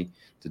telling you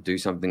to do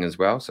something as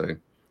well. So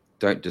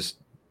don't just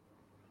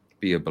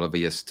be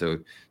oblivious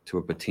to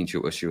a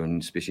potential issue,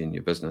 and especially in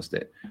your business,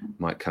 that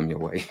might come your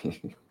way.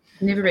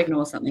 Never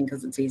ignore something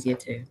because it's easier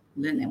to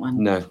learn that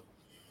one.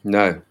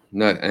 No.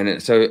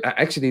 And so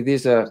actually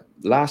there's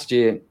last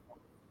year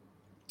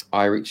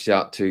I reached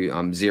out to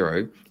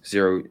Xero.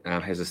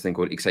 Xero has this thing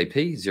called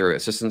XAP, Xero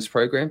Assistance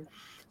Program.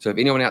 So if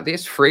anyone out there,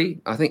 it's free.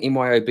 I think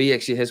MYOB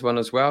actually has one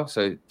as well.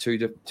 So two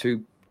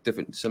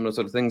different similar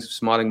sort of things.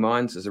 Smiling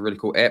Minds is a really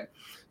cool app.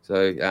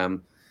 So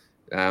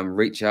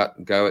reach out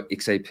and go at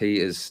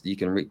XAP. You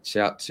can reach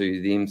out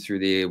to them through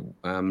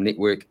their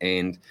network,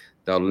 and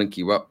they'll link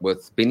you up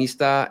with Benny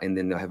Star, and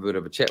then they'll have a bit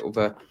of a chat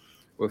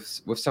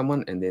with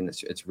someone, and then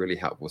it's really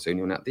helpful. So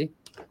anyone out there,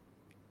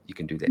 you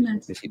can do that.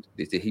 Nice.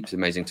 There's heaps of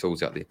amazing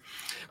tools out there.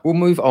 We'll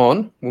move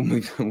on. We'll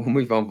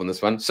move on from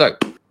this one. So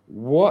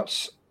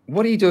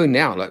what are you doing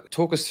now? Like,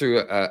 talk us through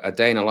a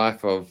day in the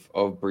life of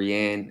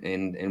Brianne,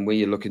 and where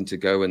you're looking to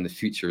go in the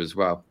future as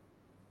well.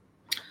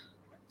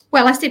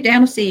 Well, I stepped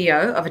down as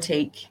CEO of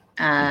Atique.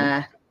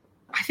 I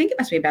think it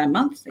must be about a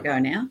month ago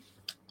now.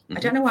 I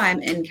don't know why I'm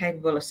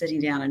incapable of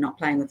sitting down and not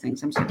playing with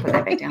things. I'm just going to put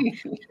that back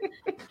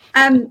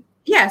down.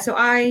 So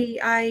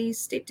I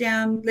stepped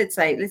down, let's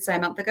say a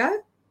month ago.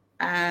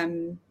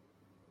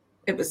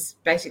 It was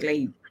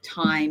basically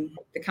time.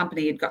 The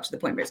company had got to the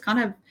point where it's kind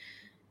of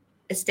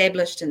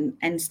established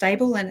and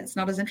stable, and it's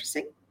not as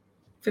interesting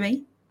for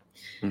me.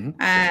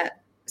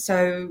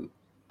 So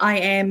I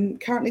am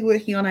currently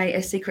working on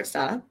a secret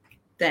startup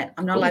that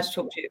I'm not allowed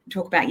to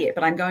talk about yet,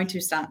 but I'm going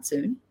to start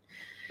soon.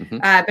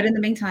 But in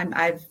the meantime,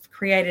 I've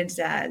created,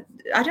 I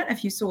don't know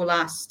if you saw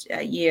last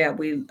year,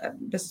 a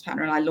business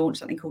partner and I launched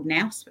something called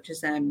Nouse, which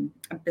is a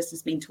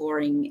business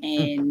mentoring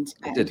and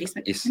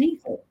investment company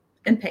for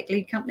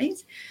impact-led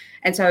companies.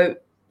 And so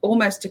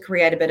almost to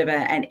create a bit of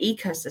an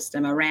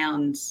ecosystem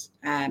around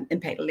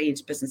impact-led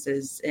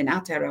businesses in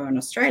Aotearoa in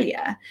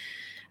Australia,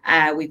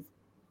 we've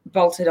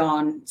bolted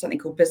on something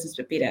called Business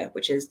But Better,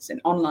 which is an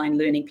online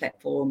learning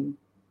platform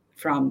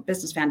from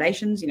business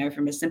foundations,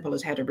 from as simple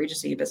as how to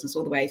register your business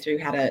all the way through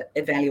how to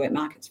evaluate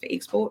markets for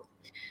export.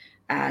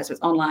 So it's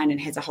online and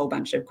has a whole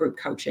bunch of group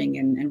coaching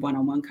and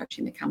one-on-one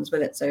coaching that comes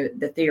with it. So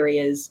the theory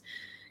is,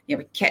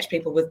 we catch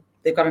people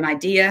they've got an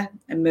idea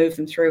and move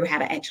them through how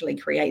to actually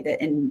create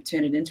that and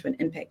turn it into an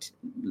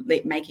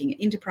impact-making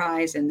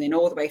enterprise, and then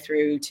all the way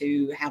through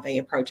to how they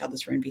approach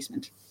others for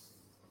investment.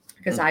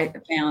 Because I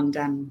found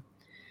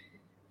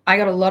I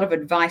got a lot of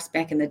advice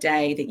back in the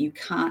day that you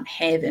can't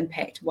have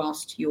impact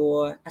whilst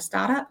you're a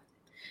startup.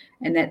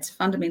 And that's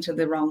fundamentally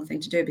the wrong thing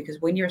to do, because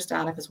when you're a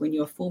startup is when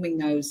you're forming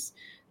those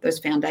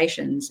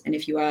foundations. And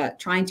if you are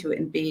trying to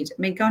embed,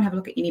 go and have a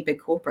look at any big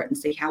corporate and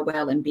see how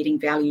well embedding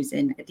values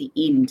in at the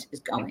end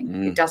is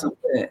going. It doesn't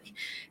work.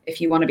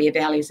 If you want to be a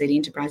values-led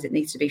enterprise, it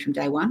needs to be from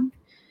day one.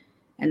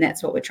 And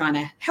that's what we're trying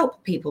to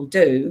help people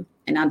do,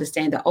 and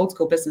understand that old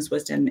school business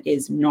wisdom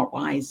is not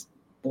wise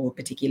or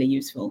particularly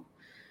useful.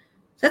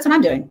 So that's what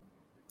I'm doing.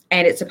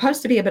 And it's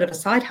supposed to be a bit of a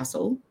side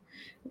hustle,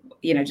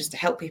 just to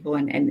help people.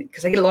 And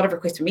because I get a lot of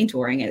requests for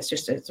mentoring, and it's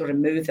just to sort of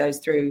move those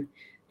through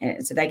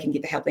so they can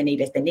get the help they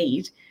need as they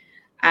need.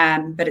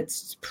 But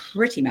it's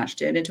pretty much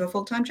turned into a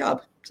full-time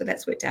job. So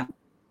that's worked out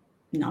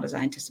not as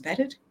I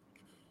anticipated.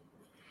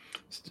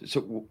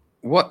 So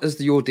what is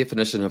your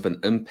definition of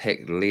an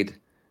impact-led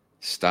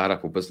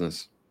startup or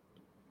business?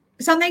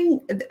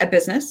 A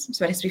business.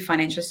 So it has to be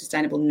financially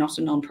sustainable, not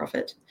a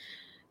non-profit.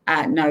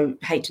 No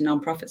hate to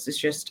non-profits. It's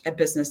just a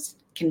business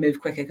can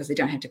move quicker because they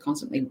don't have to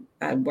constantly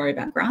worry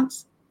about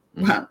grants.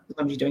 Well, as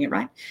long as you're doing it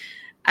right.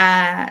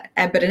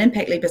 But an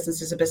impact-led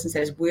business is a business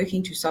that is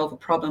working to solve a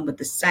problem with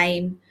the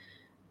same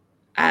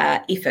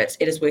effort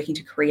it is working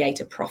to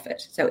create a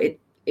profit. So it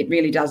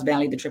really does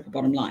value the triple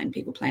bottom line: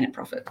 people, planet,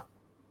 profit.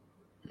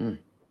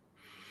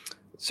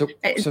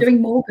 It's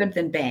doing more good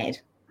than bad.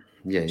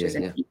 Which is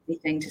an easy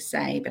thing to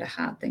say, but a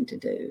hard thing to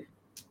do.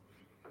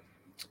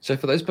 So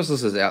for those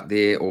businesses out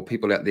there or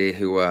people out there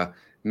who are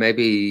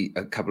maybe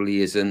a couple of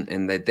years in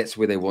and that's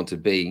where they want to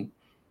be,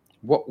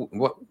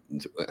 what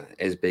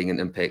as being an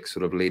impact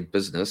sort of led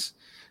business,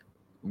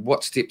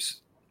 what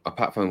steps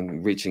apart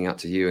from reaching out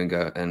to you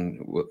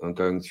and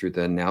going through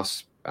the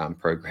Nous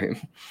program,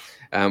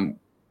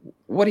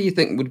 what do you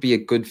think would be a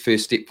good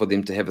first step for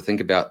them to have a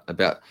think about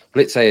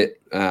let's say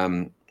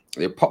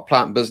their pot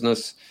plant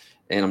business,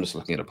 and I'm just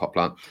looking at a pot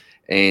plant,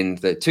 and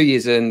they're 2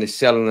 years in, they're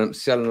selling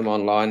them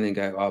online, and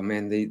go, oh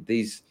man,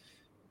 the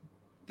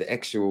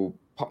actual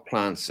pot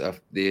plants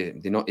they're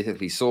not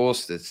ethically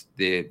sourced.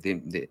 They're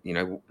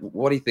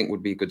what do you think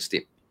would be a good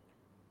step?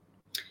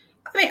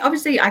 I mean,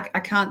 obviously, I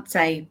can't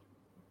say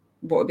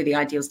what would be the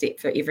ideal step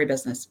for every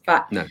business,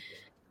 but no.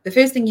 The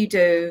first thing you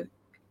do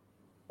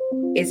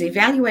is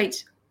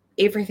evaluate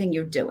everything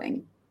you're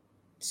doing.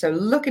 So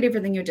look at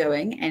everything you're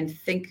doing and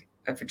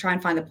try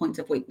and find the points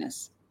of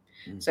weakness.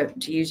 So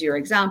to use your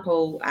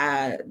example,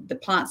 the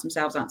plants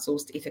themselves aren't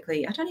sourced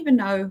ethically. I don't even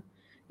know,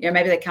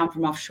 maybe they come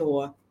from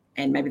offshore,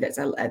 and maybe that's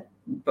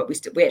but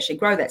we actually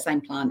grow that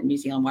same plant in New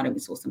Zealand. Why don't we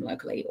source them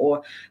locally?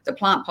 Or the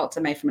plant pots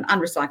are made from an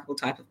unrecyclable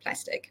type of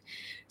plastic.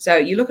 So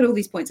you look at all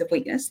these points of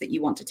weakness that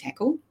you want to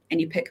tackle,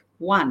 and you pick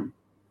one,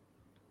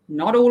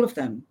 not all of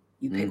them.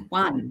 You pick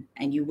one,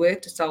 and you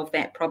work to solve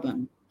that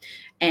problem.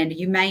 And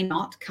you may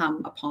not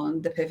come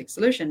upon the perfect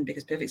solution,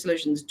 because perfect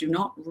solutions do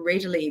not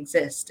readily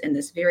exist in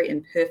this very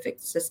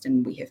imperfect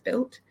system we have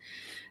built.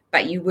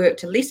 But you work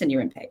to lessen your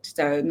impact.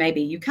 So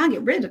maybe you can't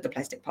get rid of the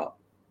plastic pot,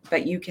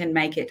 but you can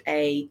make it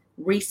a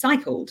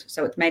recycled,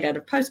 so it's made out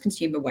of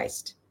post-consumer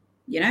waste,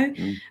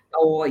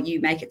 or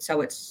you make it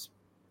so it's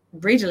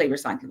readily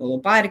recyclable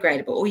or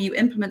biodegradable, or you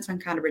implement some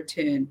kind of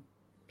return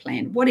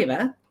plan,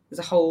 whatever. There's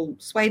a whole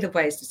swathe of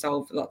ways to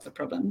solve lots of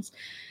problems.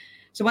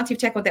 So once you've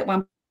tackled that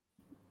one,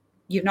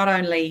 you've not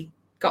only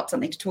got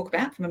something to talk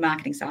about from a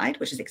marketing side,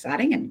 which is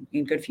exciting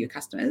and good for your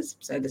customers.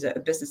 So there's a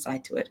business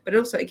side to it, but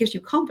also it gives you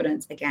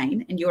confidence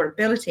again in your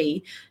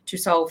ability to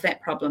solve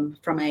that problem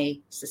from a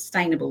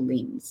sustainable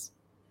lens.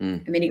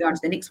 And then you go on to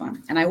the next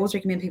one. And I always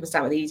recommend people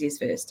start with the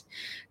easiest first.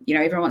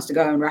 Everyone wants to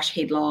go and rush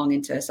headlong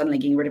into suddenly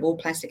getting rid of all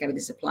plastic out of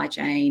the supply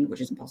chain, which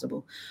is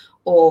impossible,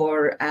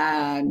 or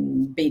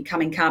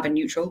becoming carbon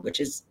neutral, which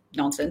is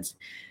nonsense.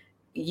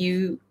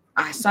 You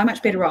are so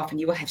much better off, and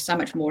you will have so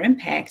much more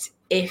impact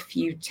if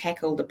you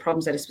tackle the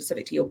problems that are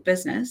specific to your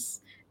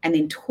business and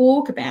then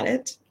talk about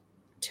it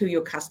to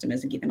your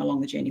customers and get them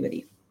along the journey with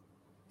you.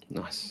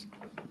 Nice.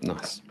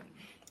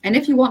 And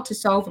if you want to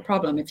solve a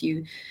problem, it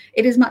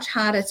is much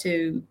harder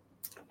to,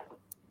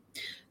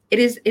 it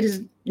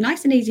is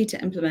nice and easy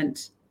to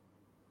implement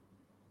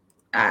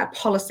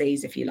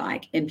policies, if you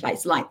like, in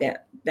place like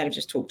that I've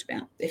just talked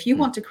about. If you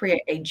want to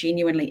create a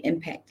genuinely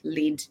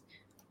impact-led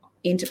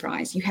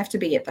enterprise, you have to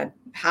be at the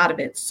heart of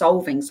it,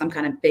 solving some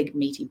kind of big,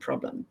 meaty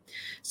problem.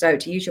 So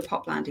to use your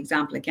pot plant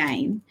example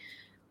again,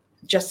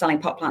 just selling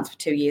pot plants for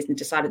 2 years and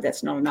decided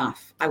that's not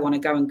enough. I want to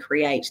go and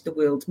create the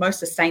world's most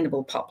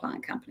sustainable pot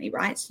plant company,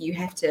 right? So you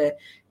have to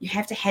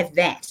have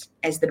that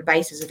as the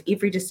basis of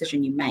every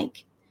decision you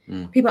make.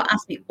 People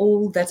ask me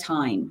all the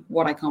time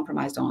what I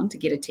compromised on to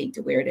get a teak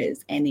to where it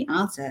is. And the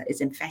answer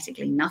is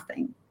emphatically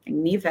nothing. I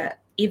never,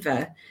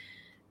 ever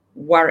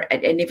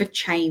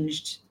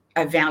changed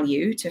a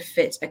value to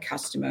fit a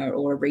customer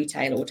or a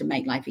retailer or to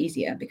make life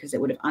easier, because it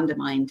would have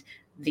undermined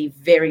the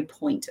very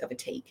point of a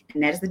teak.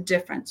 And that is the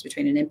difference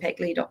between an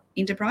impact-led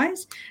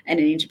enterprise and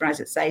an enterprise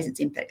that says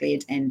it's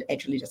impact-led and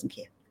actually doesn't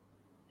care.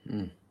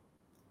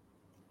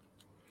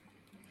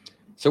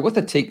 So with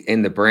the teak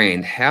and the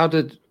brand,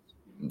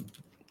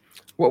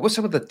 what were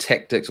some of the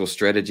tactics or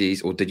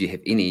strategies, or did you have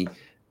any,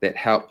 that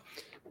helped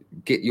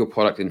get your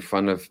product in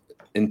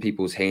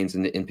people's hands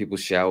and in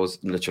people's showers,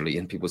 literally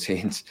in people's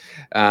hands,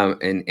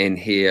 and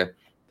here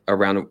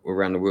around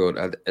the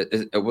world?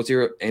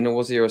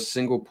 Was there a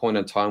single point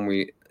in time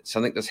where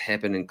something just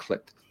happened and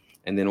clicked,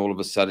 and then all of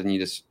a sudden you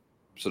just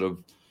sort of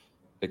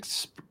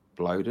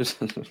exploded?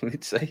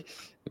 Let's say,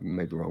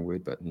 maybe the wrong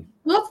word, but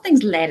lots of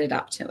things laddered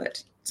up to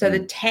it. So the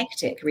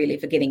tactic really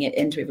for getting it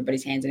into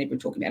everybody's hands and everyone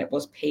talking about it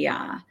was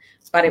PR,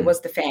 but it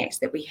was the fact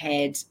that we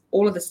had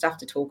all of the stuff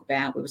to talk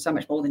about. We were so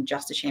much more than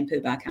just a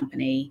shampoo bar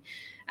company.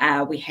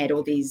 We had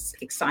all these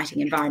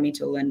exciting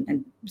environmental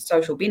and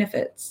social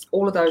benefits.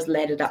 All of those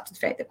laddered up to the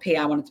fact that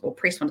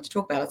press wanted to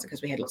talk about us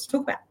because we had lots to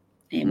talk about,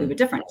 and we were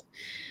different.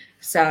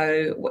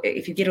 So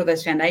if you get all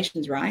those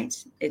foundations right,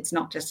 it's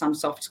not just some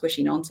soft,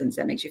 squishy nonsense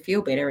that makes you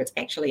feel better. It's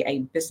actually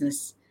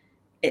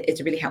it's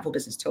a really helpful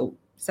business tool.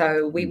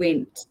 So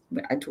I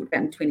talked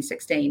about in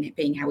 2016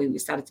 being how we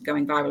started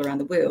going viral around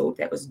the world.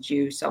 That was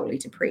due solely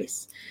to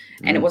press.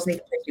 And it wasn't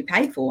even press we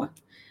paid for.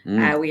 We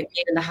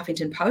appeared in the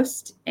Huffington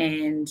Post,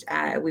 and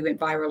we went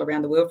viral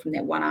around the world from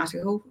that one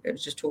article. It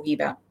was just talking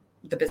about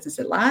the business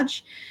at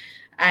large.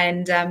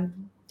 And that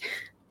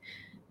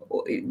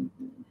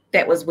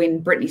was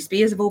when Britney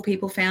Spears, of all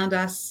people, found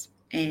us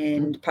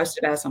and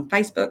posted about us on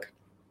Facebook.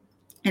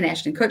 and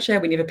Ashton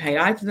Kutcher. We never paid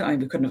either of them. I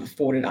mean, we couldn't have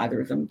afforded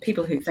either of them.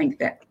 People who think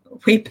that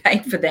we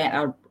paid for that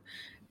are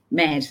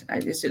mad. I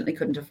certainly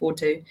couldn't afford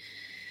to.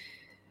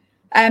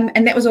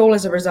 And that was all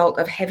as a result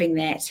of having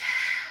that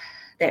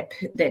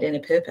inner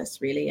purpose,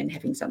 really, and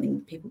having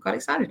something people got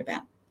excited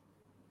about.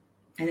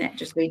 And that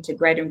just led to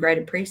greater and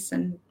greater press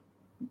and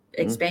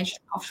expansion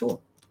offshore.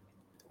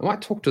 I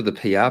might talk to the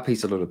PR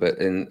piece a little bit.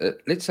 And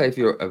let's say if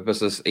you're a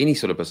business, any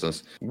sort of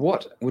business,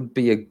 what would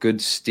be a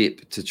good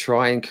step to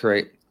try and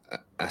create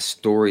a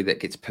story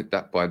that gets picked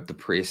up by the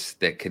press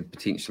that could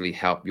potentially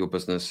help your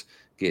business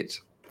get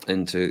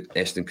into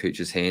Ashton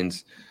Kutcher's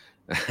hands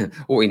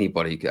or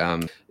anybody?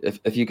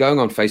 If you're going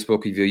on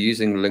Facebook, if you're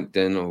using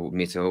LinkedIn or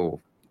Meta or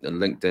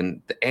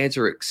LinkedIn, the ads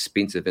are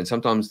expensive, and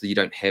sometimes you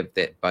don't have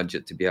that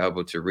budget to be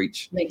able to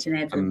reach.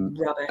 LinkedIn ads are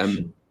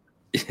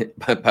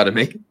rubbish. Pardon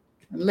me?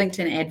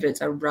 LinkedIn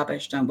adverts are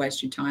rubbish. Don't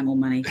waste your time or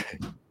money.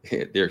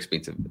 Yeah, they're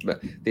expensive,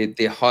 but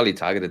they're highly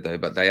targeted though.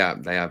 But they are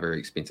very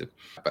expensive.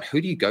 But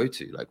who do you go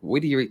to? Like, where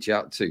do you reach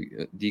out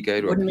to? Do you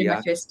go to Wouldn't a PR? be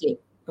my first step.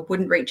 I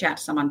wouldn't reach out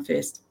to someone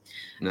first.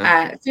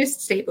 No?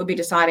 First step would be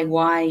deciding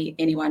why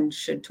anyone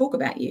should talk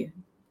about you.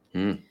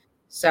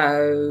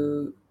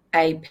 So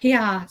a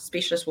PR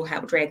specialist will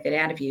help drag that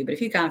out of you. But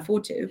if you can't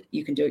afford to,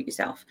 you can do it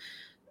yourself.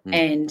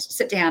 And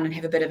sit down and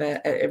have a bit of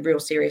a real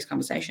serious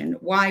conversation.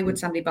 Why would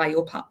somebody buy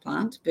your pot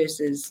plant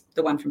versus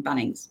the one from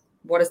Bunnings?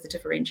 What is the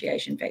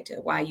differentiation factor?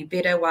 Why are you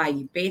better? Why are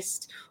you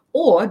best?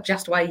 Or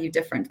just why are you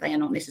different? They are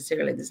not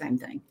necessarily the same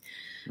thing.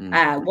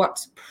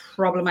 What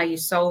problem are you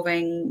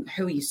solving?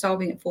 Who are you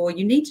solving it for?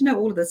 You need to know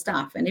all of this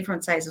stuff. And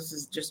everyone says this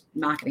is just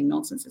marketing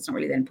nonsense. It's not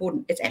really that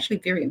important. It's actually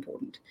very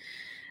important.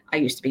 I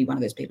used to be one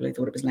of those people who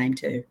thought it was lame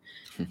too.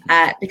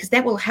 Because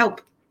that will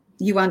help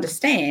you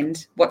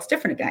understand what's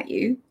different about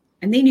you.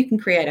 And then you can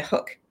create a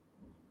hook,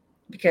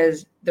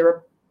 because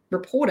the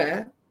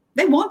reporter,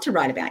 they want to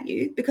write about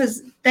you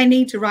because they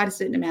need to write a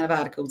certain amount of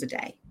articles a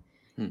day.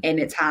 And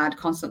it's hard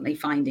constantly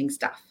finding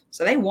stuff.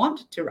 So they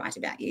want to write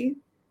about you,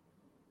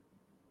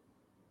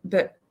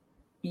 but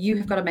you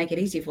have got to make it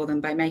easy for them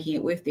by making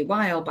it worth their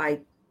while, by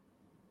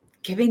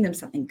giving them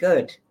something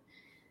good.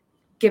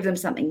 Give them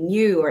something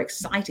new or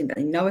exciting that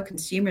they know a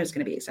consumer is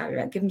going to be excited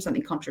about. Give them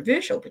something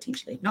controversial,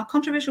 potentially. Not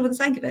controversial for the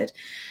sake of it,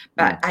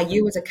 but are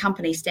you as a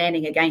company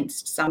standing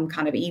against some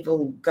kind of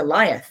evil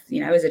Goliath?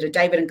 You know, is it a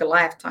David and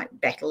Goliath type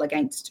battle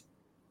against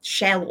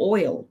Shell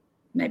Oil?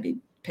 Maybe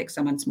pick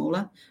someone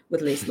smaller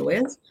with less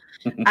lawyers.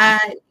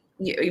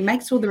 You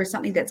make sure there is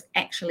something that's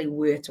actually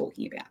worth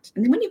talking about.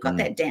 And then when you've got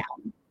that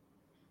down,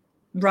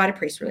 write a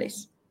press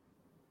release.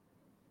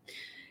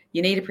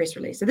 You need a press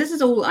release. So this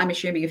is all I'm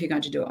assuming if you're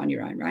going to do it on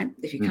your own, right?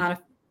 If you can't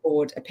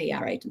afford a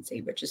PR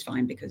agency, which is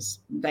fine because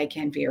they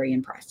can vary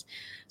in price.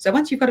 So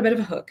once you've got a bit of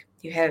a hook,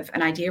 you have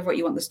an idea of what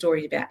you want the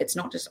story about. It's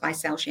not just I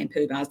sell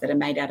shampoo bars that are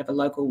made out of a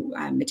local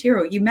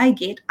material. You may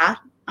get an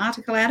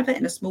article out of it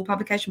in a small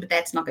publication, but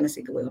that's not going to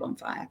set the world on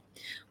fire.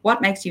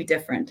 What makes you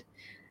different?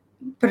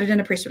 Put it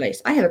in a press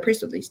release. I have a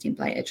press release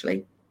template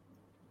actually.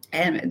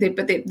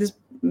 But there's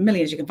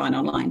millions you can find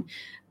online,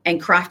 and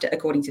craft it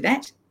according to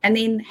that. And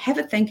then have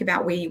a think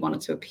about where you want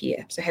it to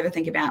appear. So have a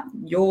think about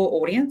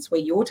your audience, where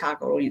your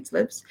target audience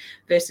lives,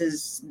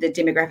 versus the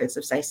demographics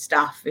of, say,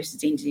 Stuff versus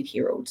NZ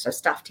Herald. So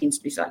Stuff tends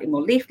to be slightly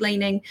more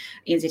left-leaning.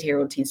 NZ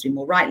Herald tends to be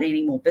more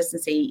right-leaning, more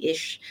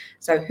businessy-ish.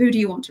 So who do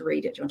you want to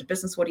read it? Do you want a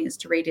business audience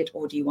to read it,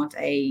 or do you want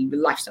a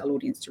lifestyle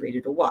audience to read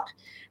it, or what?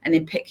 And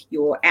then pick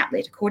your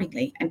outlet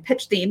accordingly and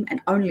pitch them,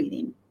 and only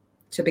them,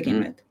 to begin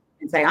with.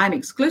 And say, I'm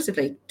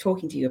exclusively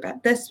talking to you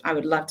about this. I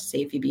would love to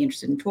see if you'd be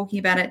interested in talking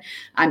about it.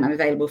 I'm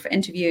available for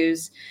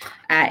interviews.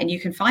 And you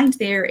can find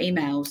their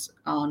emails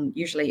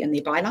usually in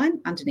their byline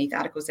underneath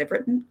articles they've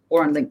written,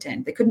 or on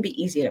LinkedIn. They couldn't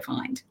be easier to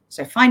find.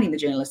 So finding the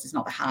journalist is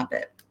not the hard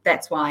bit.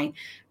 That's why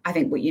I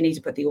think what you need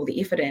to put all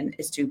the effort in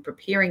is to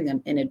preparing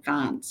them in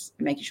advance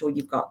and making sure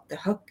you've got the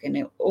hook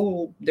and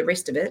all the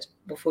rest of it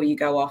before you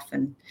go off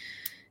and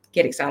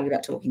get excited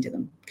about talking to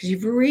them. Because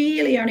you've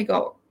really only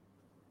got,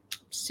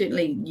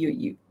 certainly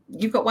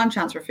you've got one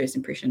chance for a first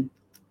impression.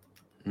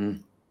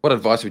 What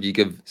advice would you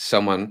give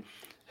someone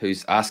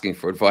who's asking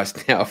for advice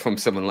now from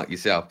someone like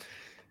yourself?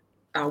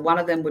 One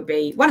of them,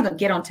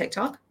 get on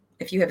TikTok.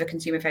 If you have a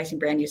consumer-facing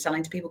brand you're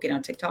selling to people, get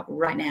on TikTok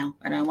right now.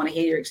 I don't want to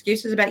hear your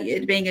excuses about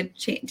it being a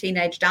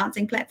teenage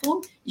dancing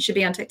platform. You should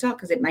be on TikTok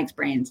because it makes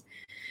brands.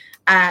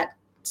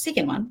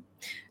 Second one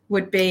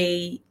would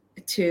be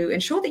to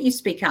ensure that you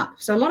speak up.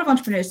 So a lot of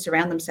entrepreneurs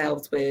surround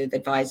themselves with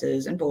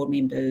advisors and board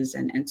members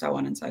and so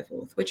on and so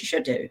forth, which you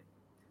should do.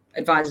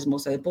 Advisors more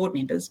so the board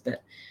members,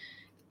 but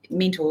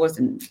mentors,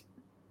 and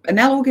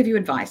they'll all give you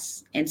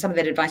advice. And some of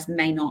that advice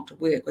may not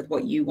work with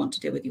what you want to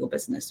do with your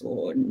business,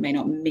 or may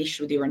not mesh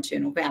with your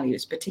internal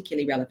values,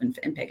 particularly relevant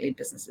for impact-led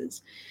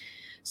businesses.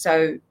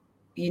 So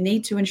you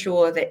need to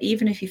ensure that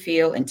even if you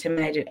feel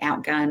intimidated,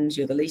 outgunned,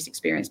 you're the least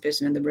experienced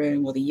person in the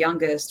room, or the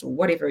youngest, or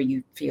whatever,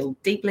 you feel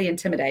deeply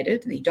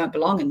intimidated and you don't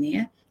belong in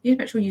there, you need to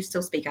make sure you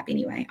still speak up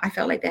anyway. I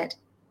felt like that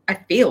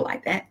I feel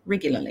like that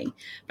regularly,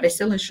 but I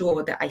still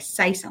ensure that I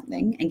say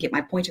something and get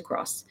my point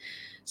across,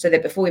 so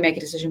that before we make a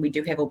decision, we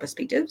do have all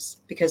perspectives,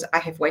 because I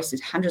have wasted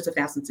hundreds of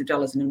thousands of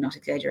dollars, and I'm not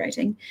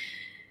exaggerating,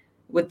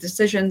 with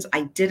decisions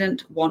I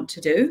didn't want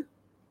to do,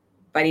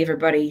 but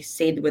everybody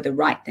said were the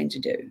right thing to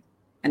do,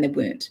 and they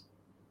weren't.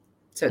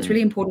 So it's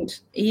really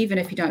important, even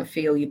if you don't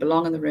feel you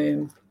belong in the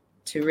room,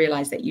 to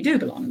realize that you do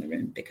belong in the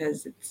room,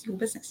 because it's your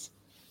business.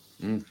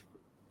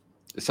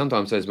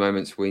 Sometimes those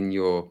moments when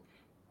you're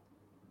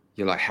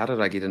like, how did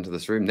I get into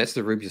this room? That's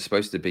the room you're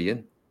supposed to be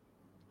in.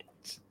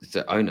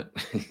 So own it.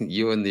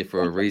 You're in there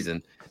for a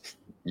reason.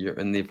 You're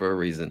in there for a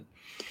reason.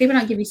 People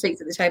don't give you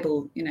seats at the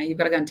table. You've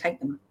got to go and take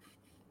them.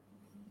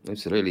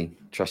 Absolutely.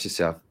 Trust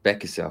yourself.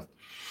 Back yourself.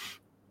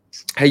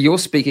 Hey, you're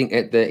speaking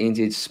at the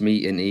NZ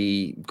SME and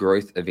E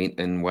growth event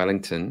in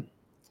Wellington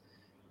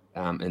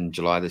in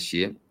July this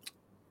year.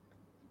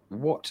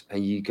 What are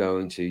you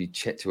going to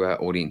chat to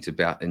our audience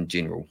about in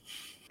general?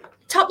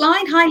 Top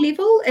line, high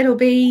level. It'll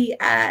be,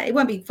 it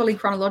won't be fully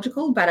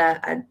chronological, but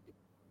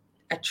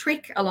a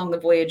trek along the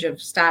voyage of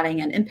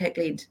starting an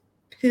impact-led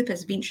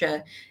purpose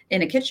venture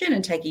in a kitchen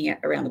and taking it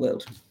around the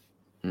world.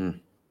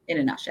 In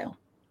a nutshell.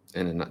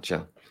 In a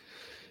nutshell.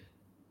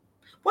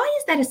 Why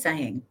is that a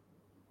saying?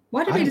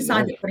 Why did we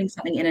decide that putting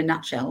something in a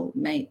nutshell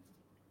may...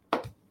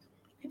 Have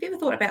you ever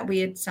thought about how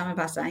weird some of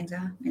our sayings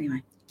are?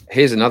 Anyway.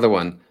 Here's another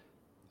one.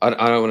 I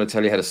don't want to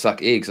tell you how to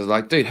suck eggs. I was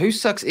like, dude, who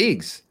sucks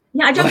eggs?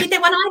 Yeah, I don't get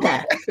that one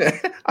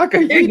either.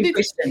 Okay, Very good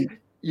question.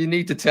 You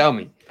need to tell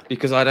me,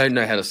 because I don't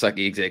know how to suck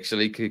eggs,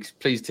 actually.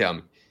 Please tell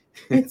me.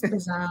 It's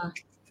bizarre.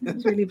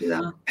 It's really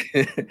bizarre.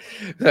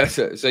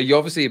 So you're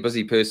obviously a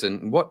busy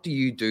person. What do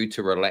you do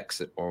to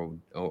relax it or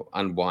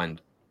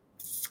unwind?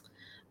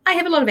 I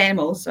have a lot of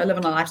animals. So I live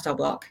on a lifestyle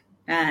block,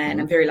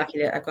 and I'm very lucky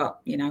that I've got,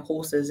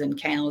 horses and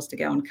cows to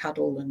go and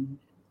cuddle, and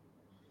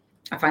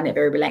I find that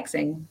very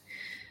relaxing.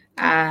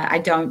 I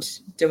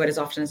don't do it as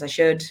often as I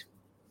should.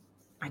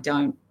 I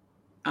don't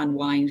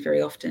unwind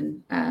very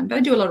often, but I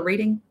do a lot of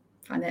reading.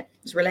 I find that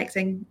it's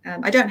relaxing.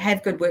 I don't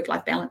have good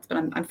work-life balance, but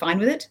I'm fine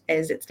with it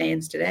as it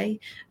stands today.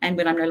 And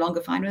when I'm no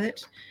longer fine with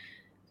it,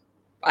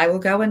 I will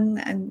go and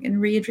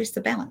readdress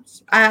the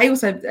balance. I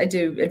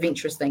do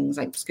adventurous things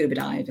like scuba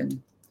dive,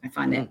 and I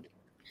find that,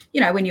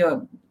 when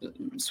you're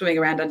swimming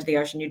around under the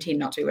ocean, you tend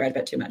not to worry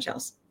about too much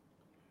else.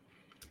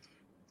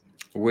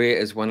 Where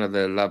is one of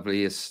the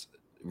loveliest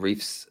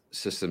reef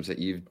systems that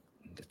you've...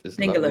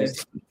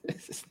 Ningaloo.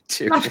 It's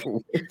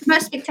terrible.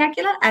 Most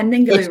spectacular, and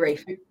Ningaloo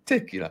Reef.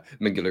 Spectacular.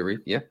 Ningaloo Reef,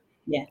 yeah.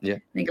 Yeah.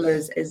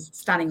 Ningaloo is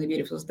stunningly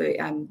beautiful. It's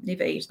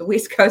the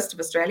west coast of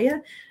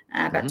Australia,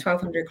 about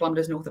 1,200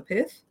 kilometres north of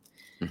Perth.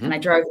 And I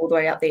drove all the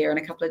way up there in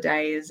a couple of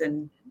days,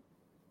 and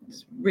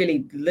there's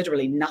really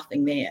literally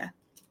nothing there.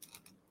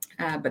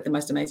 But the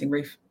most amazing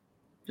reef.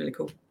 Really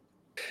cool.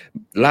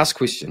 Last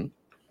question.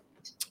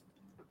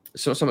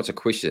 It's not so much a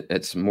question.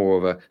 It's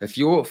more of if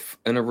you're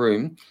in a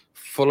room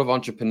full of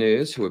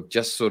entrepreneurs who have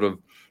just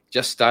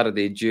started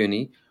their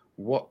journey,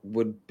 what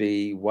would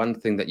be one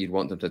thing that you'd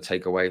want them to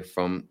take away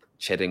from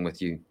chatting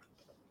with you?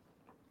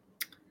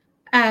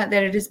 That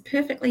it is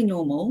perfectly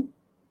normal,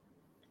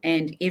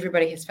 and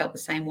everybody has felt the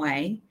same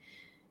way,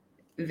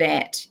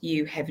 that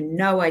you have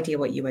no idea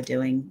what you are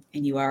doing,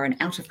 and you are an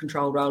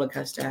out-of-control roller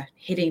coaster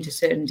heading to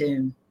certain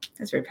doom.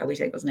 That's very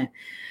poetic, wasn't it?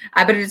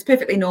 But it is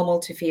perfectly normal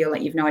to feel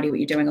like you've no idea what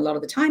you're doing a lot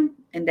of the time,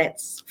 and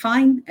that's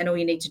fine. And all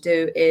you need to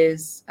do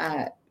is,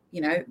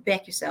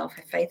 back yourself,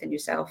 have faith in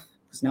yourself,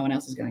 because no one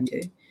else is going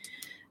to,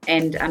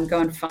 and go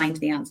and find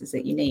the answers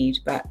that you need.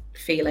 But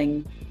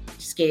feeling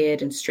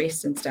scared and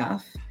stressed and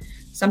stuff,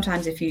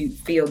 sometimes if you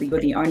feel you're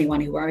the only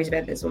one who worries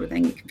about that sort of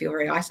thing, it can feel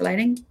very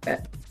isolating.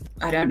 But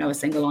I don't know a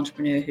single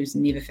entrepreneur who's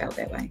never felt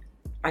that way.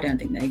 I don't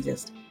think they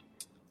exist.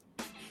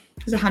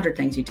 There's 100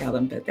 things you tell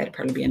them, but that'd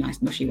probably be a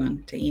nice mushy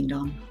one to end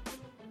on.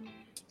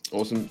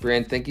 Awesome.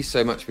 Brianne, thank you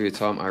so much for your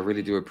time. I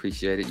really do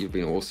appreciate it. You've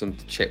been awesome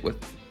to chat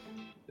with.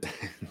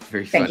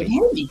 Very funny. Thank you for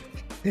having me.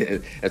 Yeah,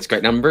 that's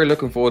great. Now, I'm very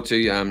looking forward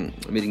to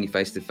meeting you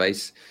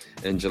face-to-face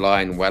in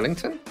July in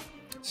Wellington.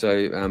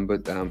 So,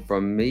 but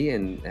from me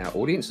and our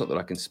audience, not that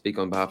I can speak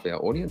on behalf of our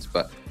audience,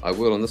 but I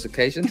will on this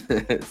occasion.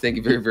 Thank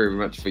you very, very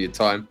much for your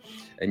time.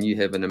 And you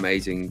have an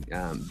amazing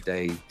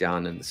day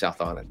down in the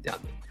South Island down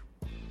there.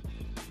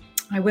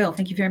 I will.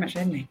 Thank you very much for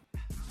having me.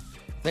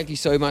 Thank you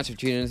so much for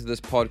tuning into this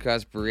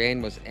podcast.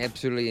 Brianne was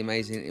absolutely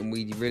amazing, and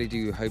we really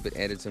do hope it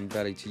added some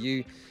value to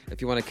you.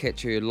 If you want to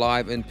catch her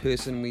live in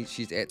person,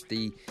 she's at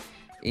the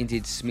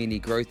NZ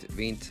SME Growth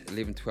event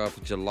 11-12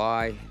 of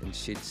July in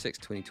Shed 6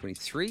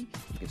 2023. You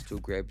can still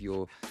grab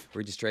your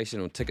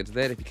registration or ticket to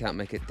that if you can't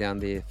make it down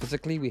there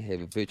physically. We have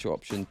a virtual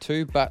option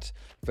too. But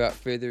without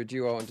further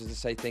ado, I wanted to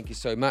say thank you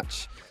so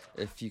much.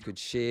 If you could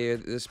share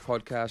this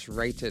podcast,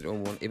 rate it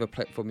on whatever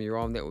platform you're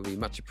on, that would be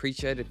much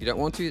appreciated. If you don't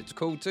want to, it's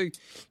cool too.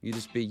 You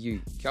just be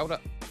you. Kia ora.